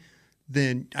play,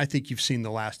 then I think you've seen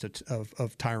the last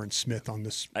of Tyron Smith on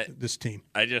this team.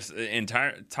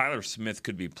 Tyler Smith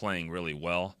could be playing really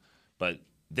well, but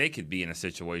they could be in a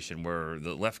situation where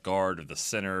the left guard or the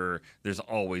center, there's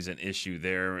always an issue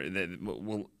there.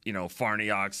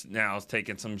 Farniok's now is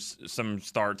taking some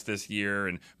starts this year,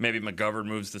 and maybe McGovern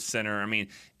moves to center. I mean,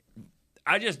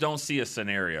 I just don't see a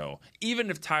scenario, even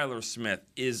if Tyler Smith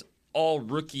is all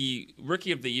rookie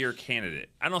of the year candidate.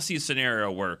 I don't see a scenario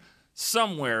where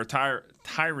somewhere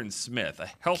Tyron Smith, a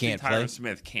healthy Tyron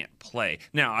Smith, can't play.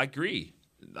 Now, I agree.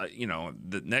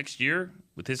 The next year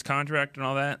with his contract and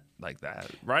all that, like that,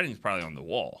 writing's probably on the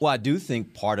wall. Well, I do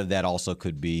think part of that also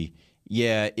could be,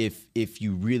 if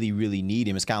you really, really need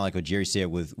him, it's kind of like what Jerry said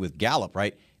with Gallup,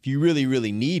 right? If you really,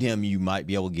 really need him, you might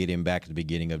be able to get him back at the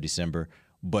beginning of December.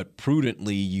 But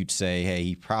prudently, you'd say, hey,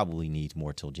 he probably needs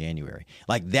more till January.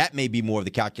 Like, that may be more of the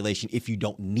calculation if you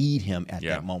don't need him at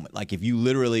that moment. Like, if you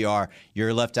literally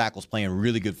your left tackle's playing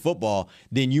really good football,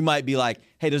 then you might be like,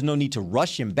 hey, there's no need to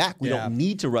rush him back. We don't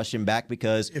need to rush him back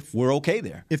because we're okay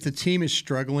there. If the team is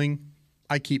struggling,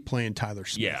 I keep playing Tyler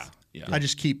Smith. Yeah. I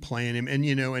just keep playing him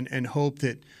and hope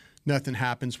that nothing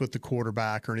happens with the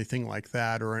quarterback or anything like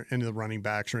that, or any of the running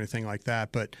backs or anything like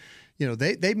that. But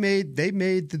they made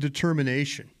the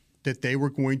determination that they were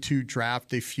going to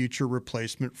draft a future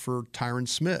replacement for Tyron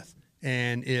Smith.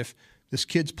 And if this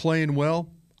kid's playing well,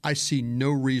 I see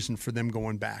no reason for them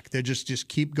going back. They just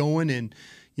keep going, and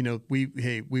we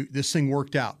this thing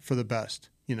worked out for the best.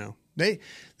 We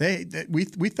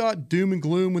thought doom and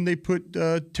gloom when they put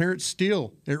Terrence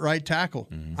Steele at right tackle.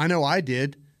 Mm-hmm. I know I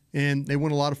did. And they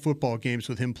won a lot of football games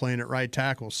with him playing at right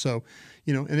tackle. So,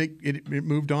 and it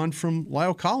moved on from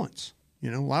Lyle Collins.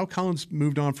 Lyle Collins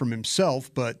moved on from himself,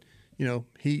 but,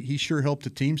 he sure helped the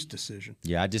team's decision.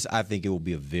 Yeah, I think it will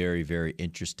be a very, very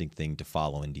interesting thing to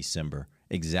follow in December.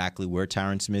 Exactly where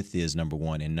Tyron Smith is, number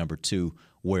one, and number two,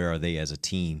 where are they as a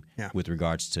team with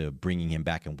regards to bringing him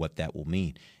back and what that will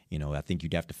mean. I think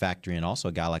you'd have to factor in also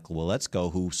a guy like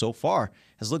Waletzko, who so far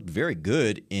has looked very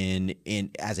good in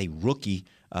as a rookie.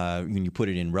 When you put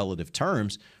it in relative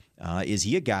terms, is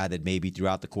he a guy that maybe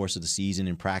throughout the course of the season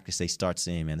in practice they start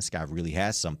saying, man, this guy really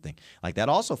has something? Like, that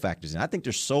also factors in. I think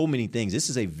there's so many things. This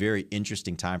is a very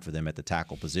interesting time for them at the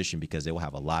tackle position because they will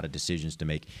have a lot of decisions to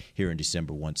make here in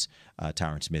December once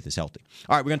Tyron Smith is healthy.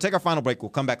 All right, we're going to take our final break. We'll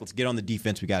come back. Let's get on the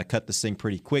defense. We got to cut this thing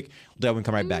pretty quick. We'll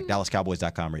come right back.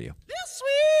 DallasCowboys.com radio.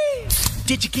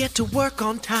 Did you get to work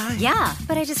on time? Yeah,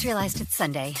 but I just realized it's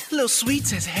Sunday. Little Sweet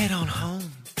says head on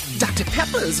home. Dr.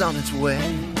 Pepper's on its way.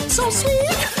 So sweet,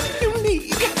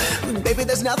 unique. Baby,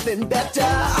 there's nothing better.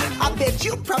 I bet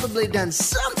you've probably done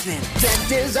something that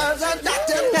deserves a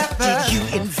Dr. Pepper. Did you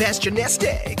invest your nest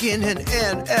egg in an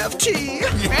NFT?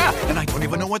 Yeah, and I don't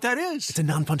even know what that is. It's a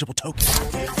non-fungible token.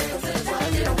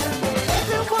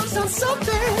 Everyone's done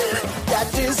something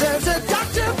that deserves a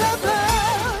Dr. Pepper.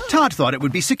 Todd thought it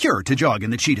would be secure to jog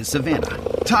in the cheetah savanna.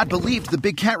 Todd believed the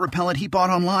big cat repellent he bought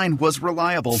online was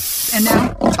reliable. And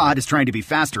now, Todd is trying to be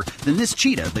faster than this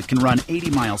cheetah that can run 80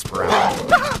 miles per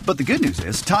hour. But the good news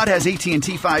is, Todd has AT&T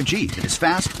 5G that is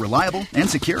fast, reliable, and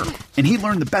secure. And he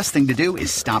learned the best thing to do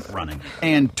is stop running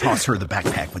and toss her the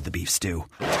backpack with the beef stew.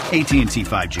 AT&T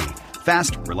 5G.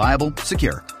 Fast, reliable,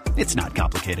 secure. It's not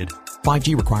complicated.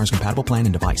 5G requires compatible plan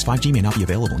and device. 5G may not be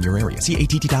available in your area. See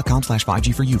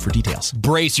att.com/5G for you for details.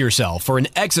 Brace yourself for an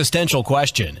existential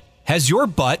question. Has your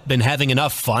butt been having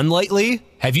enough fun lately?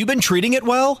 Have you been treating it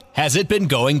well? Has it been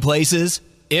going places?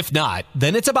 If not,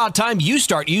 then it's about time you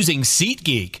start using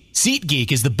SeatGeek.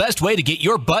 SeatGeek is the best way to get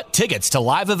your butt tickets to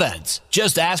live events.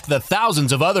 Just ask the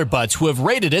thousands of other butts who have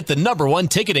rated it the #1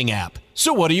 ticketing app.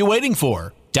 So what are you waiting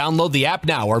for? Download the app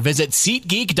now or visit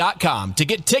SeatGeek.com to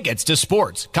get tickets to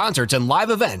sports, concerts, and live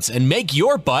events and make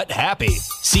your butt happy.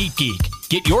 SeatGeek.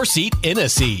 Get your seat in a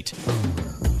seat.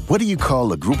 What do you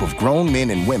call a group of grown men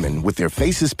and women with their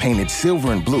faces painted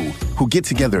silver and blue who get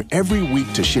together every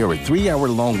week to share a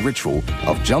 3-hour-long ritual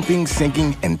of jumping,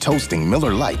 sinking, and toasting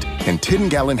Miller Lite in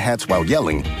 10-gallon hats while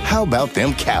yelling, "How about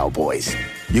them Cowboys?"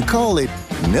 You call it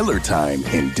Miller Time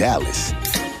in Dallas.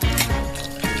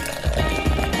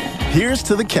 Here's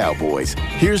to the Cowboys.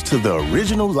 Here's to the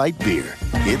original light beer.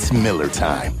 It's Miller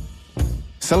Time.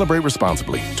 Celebrate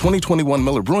responsibly. 2021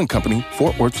 Miller Brewing Company,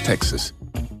 Fort Worth, Texas.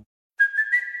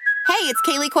 Hey, it's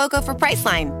Kaylee Cuoco for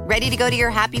Priceline. Ready to go to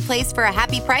your happy place for a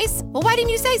happy price? Well, why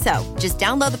didn't you say so? Just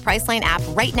download the Priceline app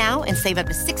right now and save up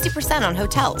to 60% on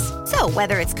hotels. So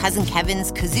whether it's Cousin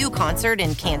Kevin's Kazoo Concert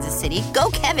in Kansas City,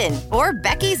 go Kevin, or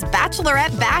Becky's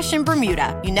Bachelorette Bash in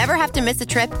Bermuda, you never have to miss a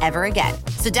trip ever again.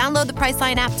 So download the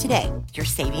Priceline app today. Your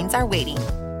savings are waiting.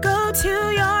 Go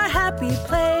to your happy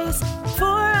place for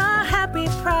a happy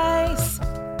price.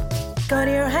 Go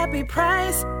to your happy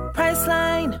price,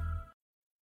 Priceline.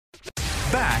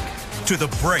 Back to the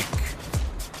break.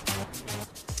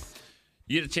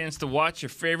 You get a chance to watch your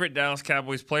favorite Dallas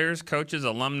Cowboys players, coaches,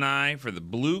 alumni for the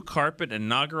Blue Carpet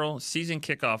inaugural season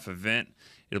kickoff event.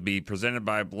 It'll be presented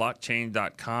by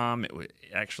blockchain.com. It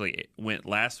actually went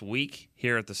last week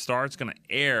here at the Star. It's going to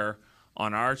air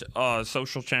on our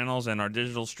social channels and our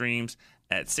digital streams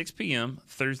at 6 p.m.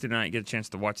 Thursday night. Get a chance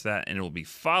to watch that, and it will be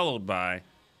followed by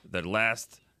the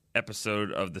last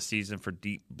episode of the season for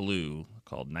Deep Blue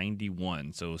called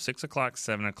 91. So 6 o'clock,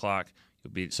 7 o'clock,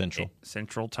 you'll be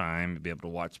Central Time. You'll be able to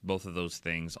watch both of those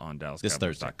things on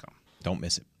DallasCowboys.com. Don't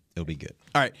miss it. It'll be good.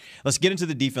 All right, let's get into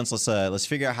the defense. Let's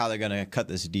figure out how they're going to cut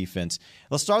this defense.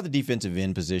 Let's start with the defensive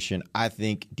end position. I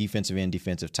think defensive end,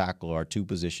 defensive tackle are two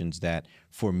positions that,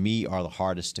 for me, are the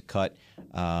hardest to cut.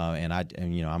 And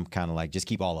I'm kind of like, just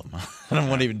keep all of them. I don't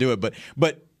want to even do it,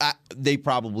 but they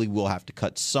probably will have to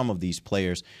cut some of these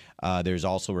players. There's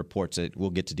also reports that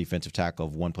we'll get to defensive tackle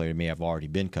of one player that may have already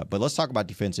been cut. But let's talk about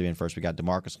defensive end first. We got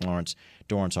DeMarcus Lawrence,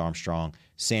 Dorrance Armstrong,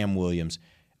 Sam Williams.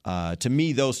 To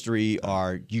me, those three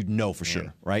are for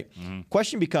sure, right? Mm-hmm.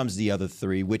 Question becomes the other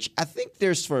three, which I think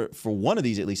there's for one of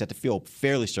these at least, I have to feel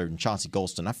fairly certain. Chauncey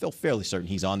Golston, I feel fairly certain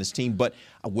he's on this team, but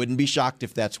I wouldn't be shocked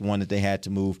if that's one that they had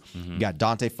to move. Mm-hmm. You got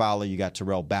Dante Fowler, you got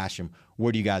Terrell Basham.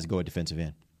 Where do you guys go at defensive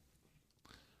end?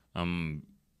 I'm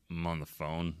on the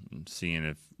phone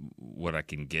seeing what I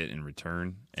can get in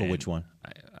return. For which one?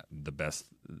 The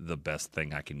best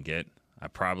thing I can get. I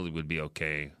probably would be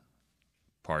okay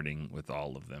parting with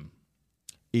all of them.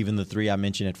 Even the three I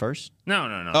mentioned at first?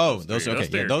 No. Oh, those are okay.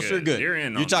 Yeah, those are good.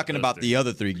 You're talking about the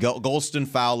other three, Golston,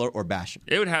 Fowler, or Basham.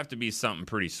 It would have to be something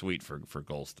pretty sweet for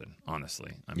Golston,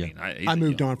 honestly. I mean, I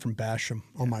moved on from Basham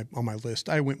on my list.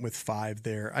 I went with 5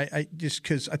 there. I just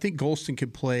because I think Golston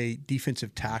can play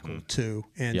defensive tackle too,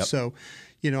 and so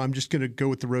I'm just going to go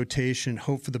with the rotation,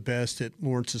 hope for the best that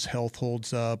Lawrence's health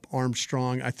holds up.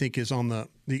 Armstrong, I think, is on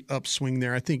the upswing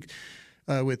there. I think.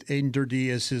 With Aiden Durdee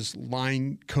as his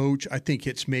line coach, I think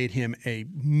it's made him a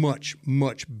much,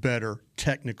 much better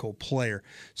technical player.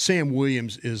 Sam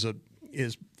Williams is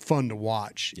fun to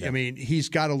watch. Yeah. I mean, he's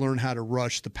got to learn how to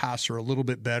rush the passer a little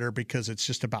bit better because it's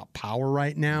just about power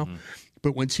right now. Mm-hmm.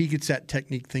 But once he gets that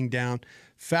technique thing down,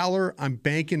 Fowler, I'm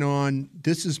banking on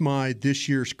this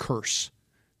year's curse.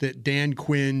 That Dan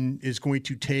Quinn is going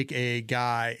to take a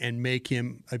guy and make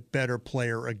him a better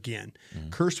player again. Mm-hmm.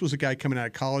 Kearse was a guy coming out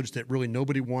of college that really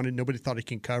nobody wanted. Nobody thought he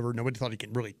can cover. Nobody thought he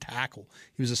can really tackle.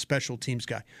 He was a special teams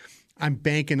guy. I'm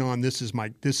banking on this is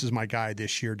my guy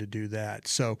this year to do that.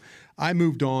 So I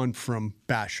moved on from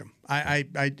Basham. I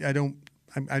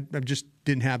just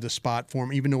didn't have the spot for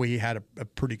him, even though he had a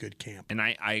pretty good camp. And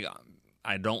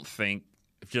I don't think,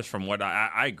 just from what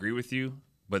I agree with you.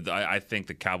 But I think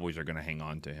the Cowboys are going to hang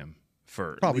on to him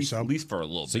for at least for a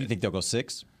little bit. So you think they'll go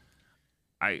 6?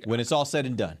 When it's all said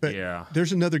and done. But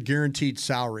there's another guaranteed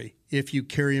salary if you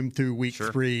carry him through week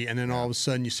 3, and then all of a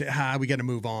sudden you say, we got to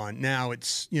move on. Now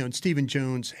it's and Stephen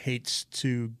Jones hates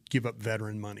to give up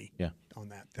veteran money on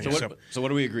that thing. So what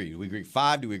do we agree? Do we agree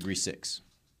 5? Do we agree 6?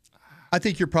 I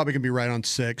think you're probably going to be right on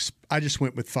 6. I just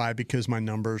went with 5 because my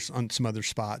numbers on some other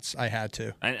spots. I had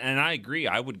to. And I agree.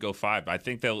 I would go 5. I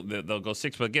think they'll go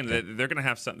 6. But again, they're going to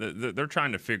have something. They're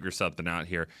trying to figure something out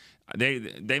here.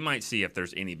 They might see if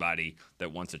there's anybody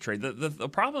that wants to trade. The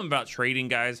problem about trading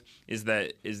guys is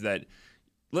that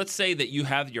let's say that you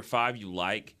have your 5 you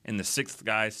like and the 6th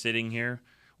guy is sitting here.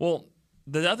 Well,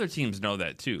 the other teams know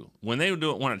that too. When they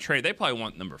want to trade, they probably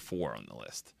want number 4 on the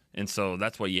list. And so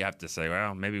that's why you have to say,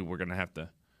 well, maybe we're going to have to,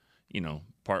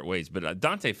 part ways. But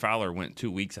Dante Fowler went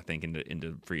 2 weeks, I think,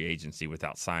 into free agency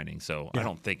without signing. So I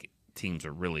don't think teams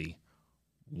are really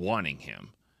wanting him.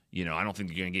 I don't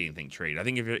think you're going to get anything traded. I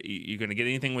think if you're going to get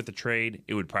anything with the trade,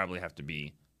 it would probably have to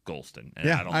be Golston. And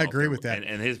I agree with that.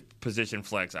 And his position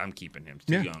flex, I'm keeping him.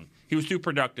 He's too young. He was too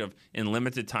productive in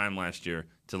limited time last year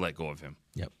to let go of him.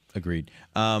 Yep, agreed.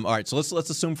 All right, so let's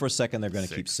assume for a second they're going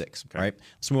to keep 6. Okay. All right,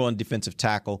 let's move on to defensive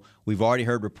tackle. We've already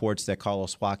heard reports that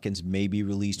Carlos Watkins may be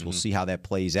released. Mm-hmm. We'll see how that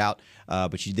plays out.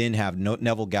 But you then have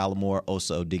Neville Gallimore,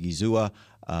 Osa Odigizua,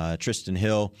 Tristan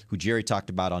Hill, who Jerry talked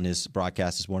about on his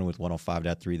broadcast this morning with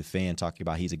 105.3 The Fan, talking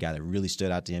about he's a guy that really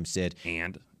stood out to him, said.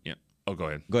 Go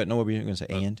ahead. Go ahead. No, what were you going to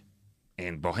say?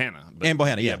 And Bohanna.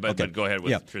 But go ahead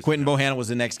with Tristan. Quentin Bohanna was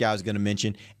the next guy I was going to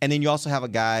mention. And then you also have a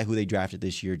guy who they drafted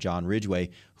this year, John Ridgeway,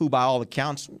 who by all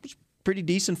accounts was pretty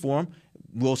decent for him.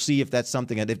 We'll see if that's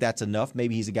something, if that's enough.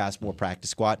 Maybe he's a guy that's more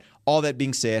practice squad. All that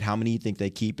being said, how many do you think they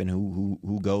keep and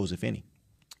who goes, if any?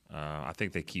 I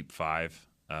think they keep 5.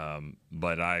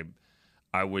 But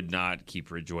I would not keep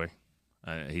Ridgeway.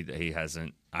 He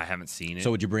hasn't. I haven't seen it.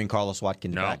 So would you bring Carlos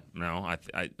Watkins back? No. I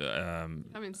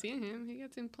haven't seen him. He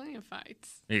gets in plenty of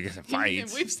fights.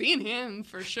 We've seen him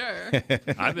for sure.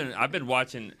 I've been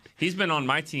watching. He's been on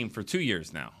my team for 2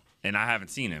 years now, and I haven't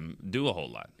seen him do a whole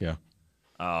lot. Yeah.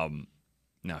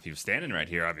 Now, if he was standing right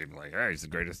here, I'd be like, "Hey, he's the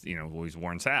greatest." He's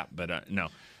Warren Sapp. But no,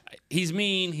 he's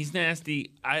mean. He's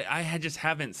nasty. I just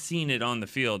haven't seen it on the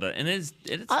field, and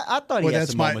I thought he had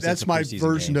some moments. That's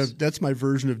my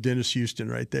version of Dennis Houston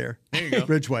right there. There you go,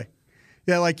 Ridgeway.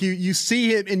 Yeah, like you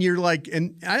see it, and you're like,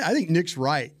 and I think Nick's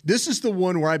right. This is the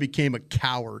one where I became a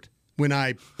coward when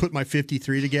I put my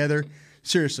 53 together.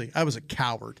 Seriously, I was a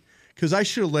coward. Because I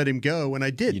should have let him go, and I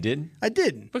didn't. You didn't? I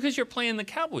didn't. Because you're playing the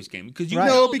Cowboys game. Because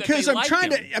because I'm trying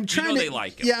to. They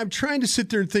like him. Yeah, I'm trying to sit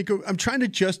there and think. I'm trying to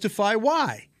justify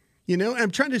why. And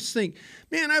I'm trying to think.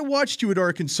 Man, I watched you at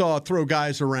Arkansas throw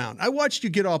guys around. I watched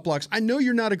you get off blocks. I know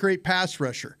you're not a great pass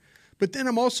rusher, but then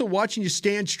I'm also watching you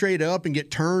stand straight up and get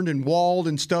turned and walled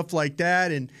and stuff like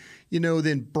that. And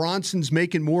then Bronson's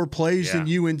making more plays than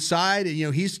you inside.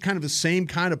 And he's kind of the same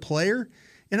kind of player.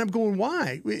 And I'm going,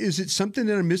 why? Is it something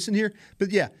that I'm missing here?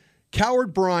 But yeah,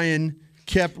 Coward Brian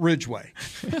kept Ridgeway,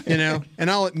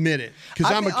 and I'll admit it because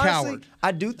I'm a coward. Honestly,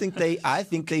 I do think I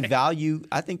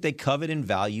think they covet and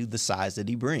value the size that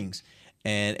he brings,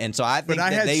 and so I think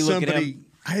look at him.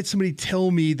 I had somebody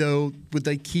tell me though, would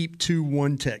they keep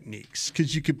 2-1 techniques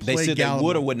because you could play? They said Gallimore. They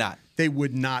would or would not. They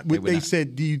would not. They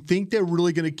said, do you think they're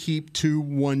really going to keep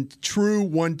 2-1 true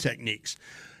 1 techniques?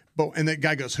 And that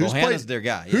guy goes, Bohanna's their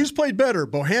guy. Yeah. Who's played better,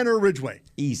 Bohanna or Ridgeway?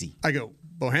 Easy. I go,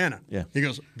 Bohanna. Yeah. He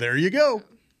goes, there you go.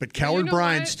 But Coward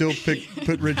Brian still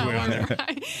put Ridgeway on there.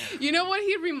 You know what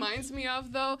he reminds me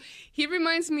of, though? He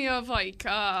reminds me of, like...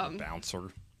 a bouncer.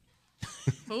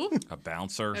 Who? A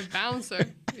bouncer. A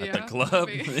bouncer. At the club.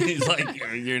 He's like,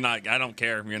 you're not, I don't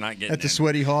care if you're not getting at the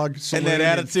Sweaty Hog. And that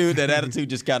attitude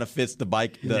just kind of fits the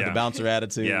bouncer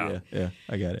attitude. Yeah,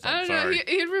 I got it. I don't know.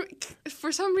 He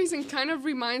for some reason kind of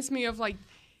reminds me of like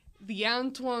the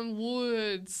Antoine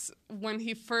Woods when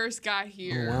he first got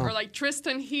here, or like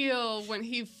Tristan Hill when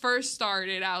he first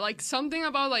started out. Like something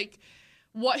about like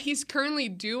what he's currently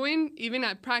doing, even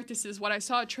at practices, what I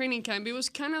saw at training camp, it was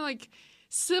kind of like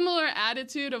similar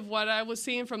attitude of what I was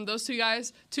seeing from those two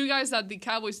guys that the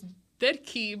Cowboys did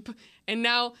keep. And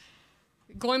now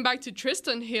going back to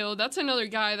Tristan Hill, that's another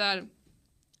guy that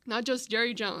not just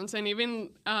Jerry Jones, and even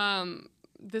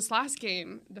this last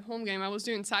game, the home game, I was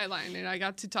doing sideline and I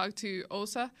got to talk to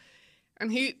Osa,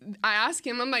 and I asked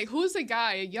him, I'm like, who's the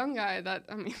guy, a young guy that,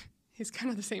 I mean, he's kind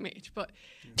of the same age, but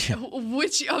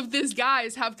which of these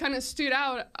guys have kind of stood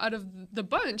out of the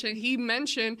bunch? And he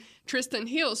mentioned Tristan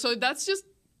Hill. So that's just,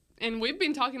 and we've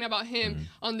been talking about him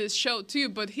on this show too,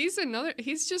 but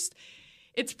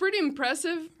it's pretty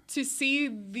impressive to see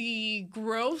the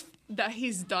growth that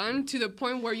he's done to the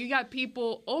point where you got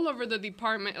people all over the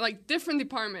department, like different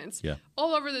departments,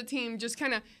 all over the team, just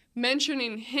kind of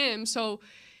mentioning him. So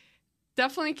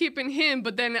definitely keeping him.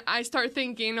 But then I start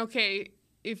thinking, okay,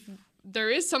 if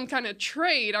there is some kind of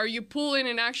trade, are you pulling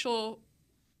an actual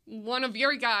one of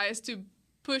your guys to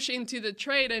push into the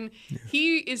trade, and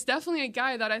he is definitely a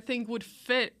guy that I think would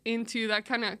fit into that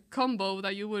kind of combo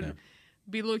that you would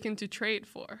be looking to trade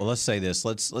for. Well, let's say this.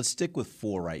 Let's stick with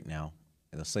 4 right now.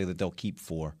 Let's say that they'll keep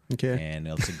 4. Okay. And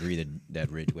let's agree that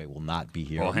Ridgeway will not be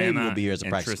here. Well, Or maybe Hannah will be here as a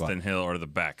and practice Tristan squad. Hill are the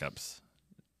backups.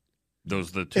 Those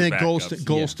are the 2 And then backups.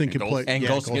 Golston can play. And yeah,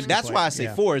 Golston, can that's play, why I say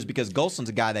yeah. 4 is because Golston's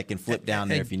a guy that can flip down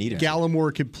there if you need him.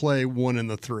 Gallimore could play 1 and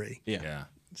the 3. Yeah.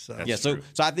 So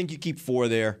So I think you keep 4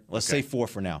 there. Let's say 4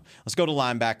 for now. Let's go to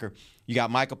linebacker. You got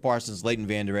Micah Parsons, Leighton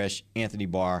Vander Esch, Anthony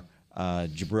Barr,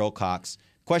 Jabril Cox.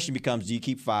 Question becomes, do you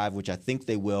keep 5, which I think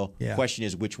they will. Yeah. Question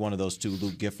is which one of those 2,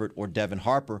 Luke Gifford or Devin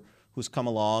Harper, who's come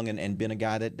along and been a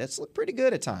guy that's looked pretty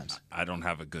good at times. I don't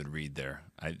have a good read there.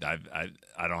 I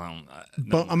don't.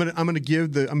 But I'm gonna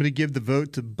give the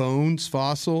vote to Bones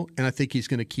Fossil, and I think he's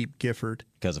gonna keep Gifford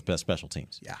because of special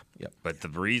teams. Yeah. Yep. But the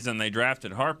reason they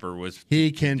drafted Harper was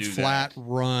he can do flat that.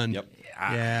 run. Yep.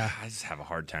 Yeah. I just have a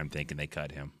hard time thinking they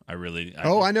cut him. I really.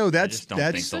 I know I just don't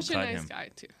think they'll Such a cut nice him. guy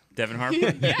too. Devin Harper.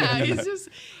 Yeah, he's just.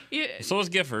 So is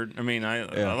Gifford. I mean, I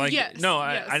like. Yes, No,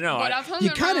 yes. I know. But I've hung You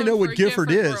kind of around know what for Gifford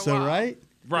for is, a though, while. right?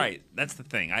 Right. That's the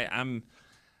thing. I'm,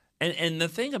 and the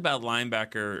thing about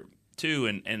linebacker too,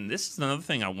 and this is another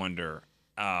thing I wonder.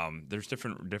 There's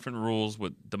different rules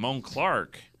with Damone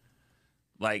Clark.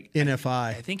 Like NFI.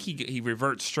 I think he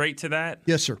reverts straight to that.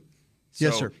 Yes, sir.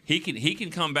 Yes, So sir. He can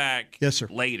come back. Yes, sir.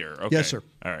 Later. Okay. Yes, sir.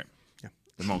 All right. Yeah.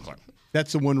 Damone Clark.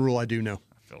 That's the one rule I do know.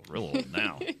 I feel real old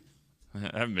now.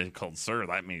 I haven't been called sir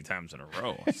that many times in a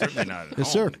row. Certainly not at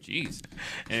Yes, home. sir. Jeez.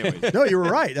 Anyways. No, you were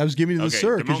right. I was giving you the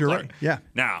sir because Damone you're Clark. right. Yeah.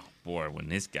 Now, boy, when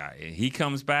this guy he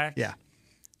comes back, Yeah.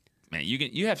 man,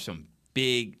 you have some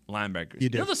big linebackers. You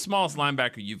do. know the smallest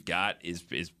linebacker you've got is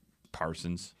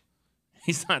Parsons.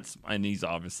 He's not, and he's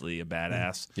obviously a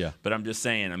badass. Yeah. But I'm just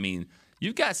saying. I mean,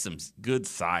 you've got some good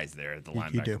size there at the You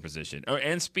linebacker do. position,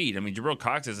 and speed. I mean, Jabril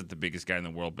Cox isn't the biggest guy in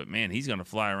the world, but man, he's going to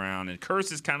fly around. And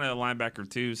Curse is kind of a linebacker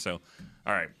too. So,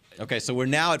 all right. Okay, so we're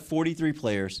now at 43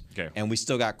 players, Okay. and we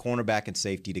still got cornerback and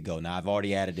safety to go. Now, I've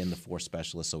already added in the 4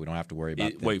 specialists, so we don't have to worry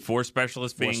about them. Wait, 4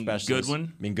 specialists 4 being specialists.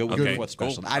 Goodwin? Being Goodwin, Okay, 4th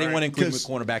specialist. cool. I didn't All want to right. include him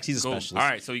with cornerbacks. He's a Cool. specialist. All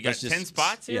right, so you got Let's 10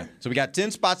 spots here? Yeah, so we got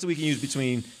 10 spots that we can use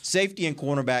between safety and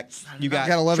cornerback. You got,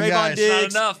 got 11 Trayvon guys.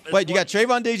 Diggs. Not enough. Wait, you got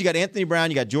Trayvon Diggs, you got Anthony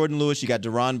Brown, you got Jordan Lewis, you got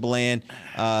Deron Bland.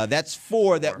 That's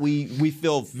 4 that we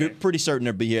feel pretty certain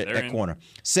to be here They're at in. corner.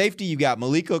 Safety, you got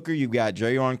Malik Hooker, you got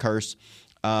Jayon Curse.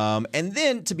 And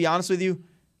then, to be honest with you,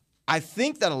 I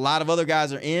think that a lot of other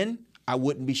guys are in. I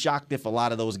wouldn't be shocked if a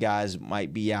lot of those guys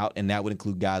might be out, and that would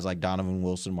include guys like Donovan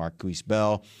Wilson, Marquise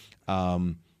Bell,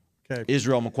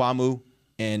 Israel Mukwamu,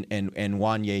 and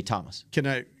Wanye Thomas.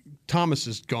 Thomas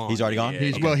is gone. He's already gone?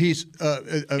 He's, Okay. Well, he's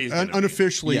gonna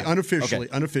unofficially. Yeah. Unofficially.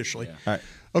 Okay. Unofficially. Yeah. All right.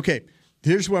 Okay.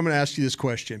 Here's what I'm going to ask you this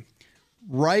question: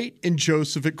 Wright and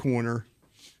Joseph at corner,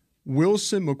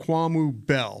 Wilson, Mukwamu,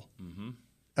 Bell.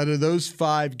 Out of those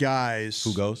 5 guys,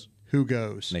 Who goes? Who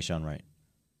goes? Nashawn Wright,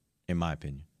 in my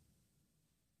opinion.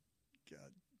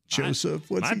 Joseph.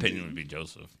 What's My he opinion do? would be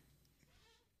Joseph.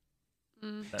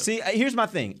 See, here's my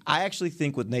thing. I actually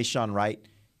think with Nashawn Wright,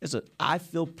 I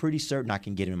feel pretty certain I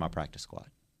can get him in my practice squad.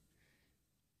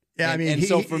 Yeah, And- I mean, and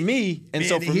so for me-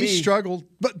 he struggled,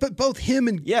 but both him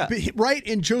and Wright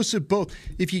and Joseph both.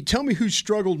 If you tell me who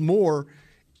struggled more,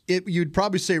 you'd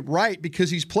probably say Wright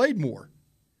because he's played more.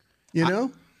 You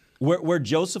know, Where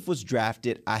Joseph was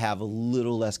drafted, I have a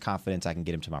little less confidence I can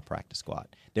get him to my practice squad.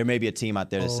 There may be a team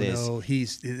out there that says, no,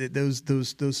 he's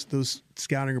those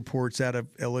scouting reports out of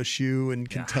LSU and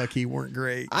Kentucky weren't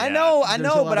great. I know, There's a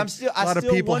lot but of- I'm still. a lot of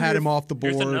people had him off the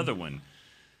board. Here's another one.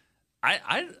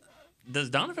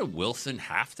 Does Donovan Wilson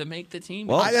have to make the team?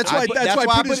 Well, that's why I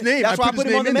put his name. That's why I put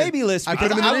him on the there. maybe list. I put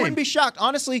him in the I name. wouldn't be shocked.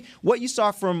 Honestly, what you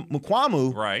saw from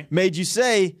Mukwamu made you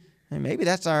say, hey, maybe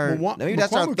that's our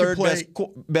Mukwamu third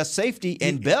could best safety,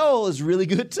 and Bell is really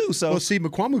good too. So Well, see,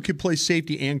 Mukwamu could play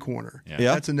safety and corner. Yeah.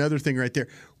 That's another thing right there.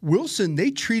 Wilson,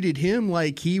 they treated him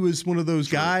like he was one of those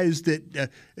guys that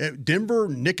Denver,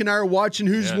 Nick and I are watching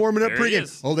who's warming up there he pregame.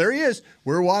 is. Oh, there he is.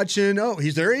 We're watching. Oh,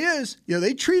 there he is. You know,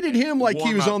 they treated him like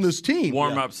he was on this team.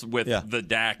 Warm-ups with the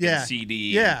Dak Yeah. and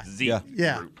CD Yeah. and Zeke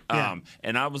Yeah. group. Yeah.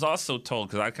 And I was also told,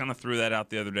 because I kind of threw that out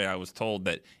the other day, I was told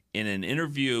that in an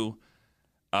interview,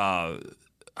 I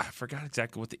forgot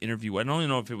exactly what the interview was. I don't even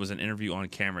know if it was an interview on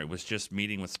camera. It was just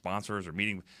meeting with sponsors or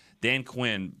meeting. Dan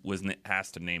Quinn was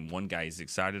asked to name one guy he's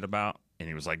excited about, and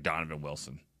he was like Donovan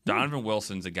Wilson. Donovan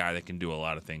Wilson's a guy that can do a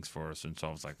lot of things for us, and so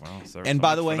I was like, well, so and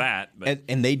by the way, that, but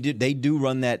and they do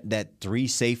run that 3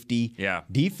 safety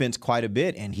defense quite a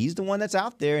bit, and he's the one that's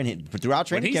out there and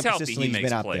throughout when training he's camp healthy, he consistently makes he's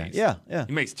been out plays. there. Yeah.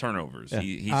 He makes turnovers. Yeah.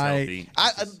 He's healthy.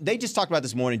 They just talked about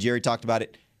this morning. Jerry talked about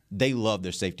it. they love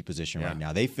their safety position right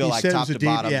now. They feel He like sends top a to deep-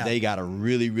 bottom, yeah. they got a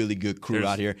really, really good crew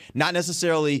out here. Not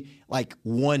necessarily like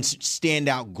one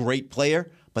standout great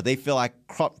player, but they feel like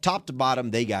top to bottom,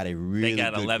 they got a really They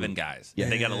got good 11 group. guys. Yeah.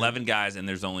 They got 11 guys, and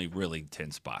there's only really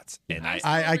 10 spots. And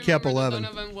I kept 11.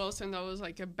 Donovan Wilson, that was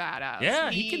like a badass. Yeah,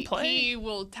 he can play. He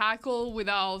will tackle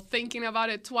without thinking about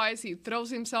it twice. He throws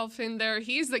himself in there.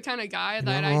 He's the kind of guy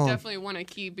that I definitely want to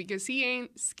keep because he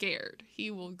ain't scared.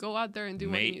 He will go out there and do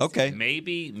what he needs to do.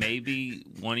 Maybe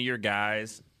one of your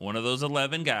guys, one of those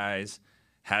 11 guys,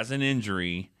 has an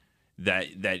injury that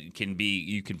can be,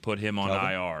 you can put him on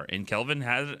IR. And Kelvin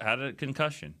had a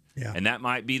concussion. Yeah. And that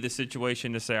might be the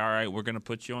situation to say, all right, we're going to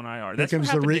put you on IR. Here That's what comes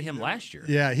happened to him last year.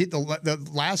 Yeah, the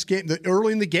last game,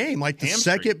 early in the game, like the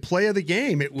second play of the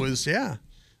game, it was,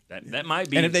 That might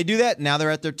be. And if they do that, now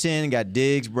they're at their 10. Got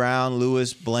Diggs, Brown,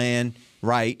 Lewis, Bland,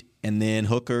 Wright, and then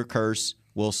Hooker, Curse,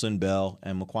 Wilson, Bell,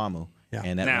 and McQuamu. Yeah.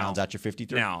 And that rounds out your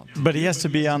 53. But he has to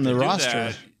be on the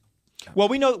roster. Well,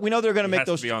 we know they're going to make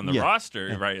those. He has to be on the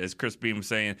roster, right? As Chris Beam was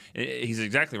saying, he's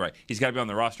exactly right. He's got to be on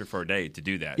the roster for a day to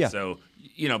do that. Yeah. So,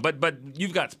 but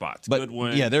you've got spots. But,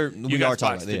 Goodwin. yeah, you got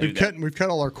spots to do that. We've cut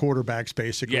all our quarterbacks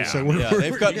basically. Yeah. So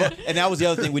they've cut, and that was the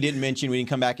other thing we didn't mention. We didn't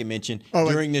come back and mention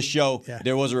during this show. Yeah.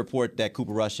 There was a report that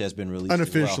Cooper Rush has been released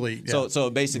unofficially. As well.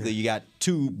 So basically, you got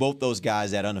both those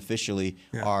guys that unofficially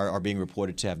are being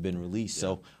reported to have been released.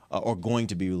 So or going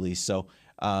to be released. So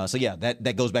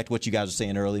that goes back to what you guys were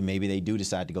saying earlier. Maybe they do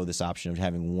decide to go this option of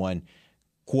having one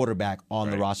quarterback on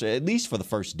the roster, at least for the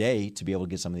first day, to be able to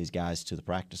get some of these guys to the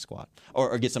practice squad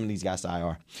or get some of these guys to IR.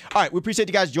 All right, we appreciate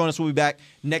you guys joining us. We'll be back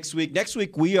next week. Next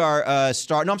week we are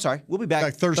we'll be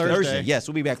back Thursday. Yes,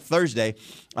 we'll be back Thursday.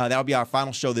 That'll be our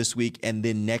final show this week, and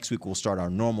then next week we'll start our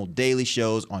normal daily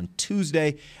shows on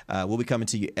Tuesday. We'll be coming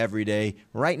to you every day.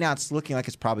 Right now it's looking like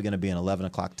it's probably going to be an 11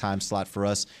 o'clock time slot for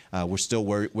us. We're still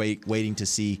waiting to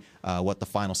see what the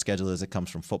final schedule is that comes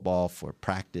from football for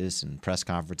practice and press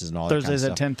conferences and all that kind of Thursdays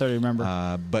stuff. at 10:30,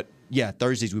 remember? But yeah,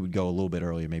 Thursdays we would go a little bit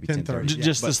earlier, maybe 10:30.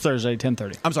 Just this Thursday,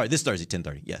 10:30. I'm sorry, this Thursday,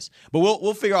 10:30. Yes, but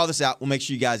we'll figure all this out. We'll make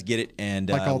sure you guys get it, and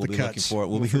we'll be looking forward.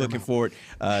 We'll be looking forward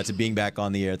to being back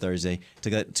on the air Thursday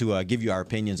to give you our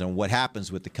opinions on what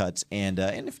happens with the cuts and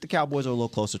if the Cowboys are a little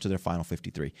closer to their final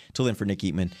 53. Till then, for Nick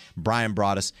Eatman, Brian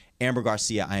Broaddus, Amber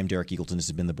Garcia, I am Derek Eagleton. This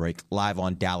has been The Break, live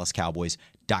on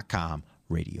DallasCowboys.com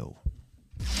radio.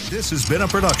 This has been a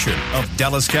production of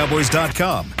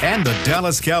DallasCowboys.com and the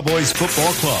Dallas Cowboys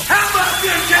Football Club. How about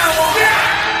this,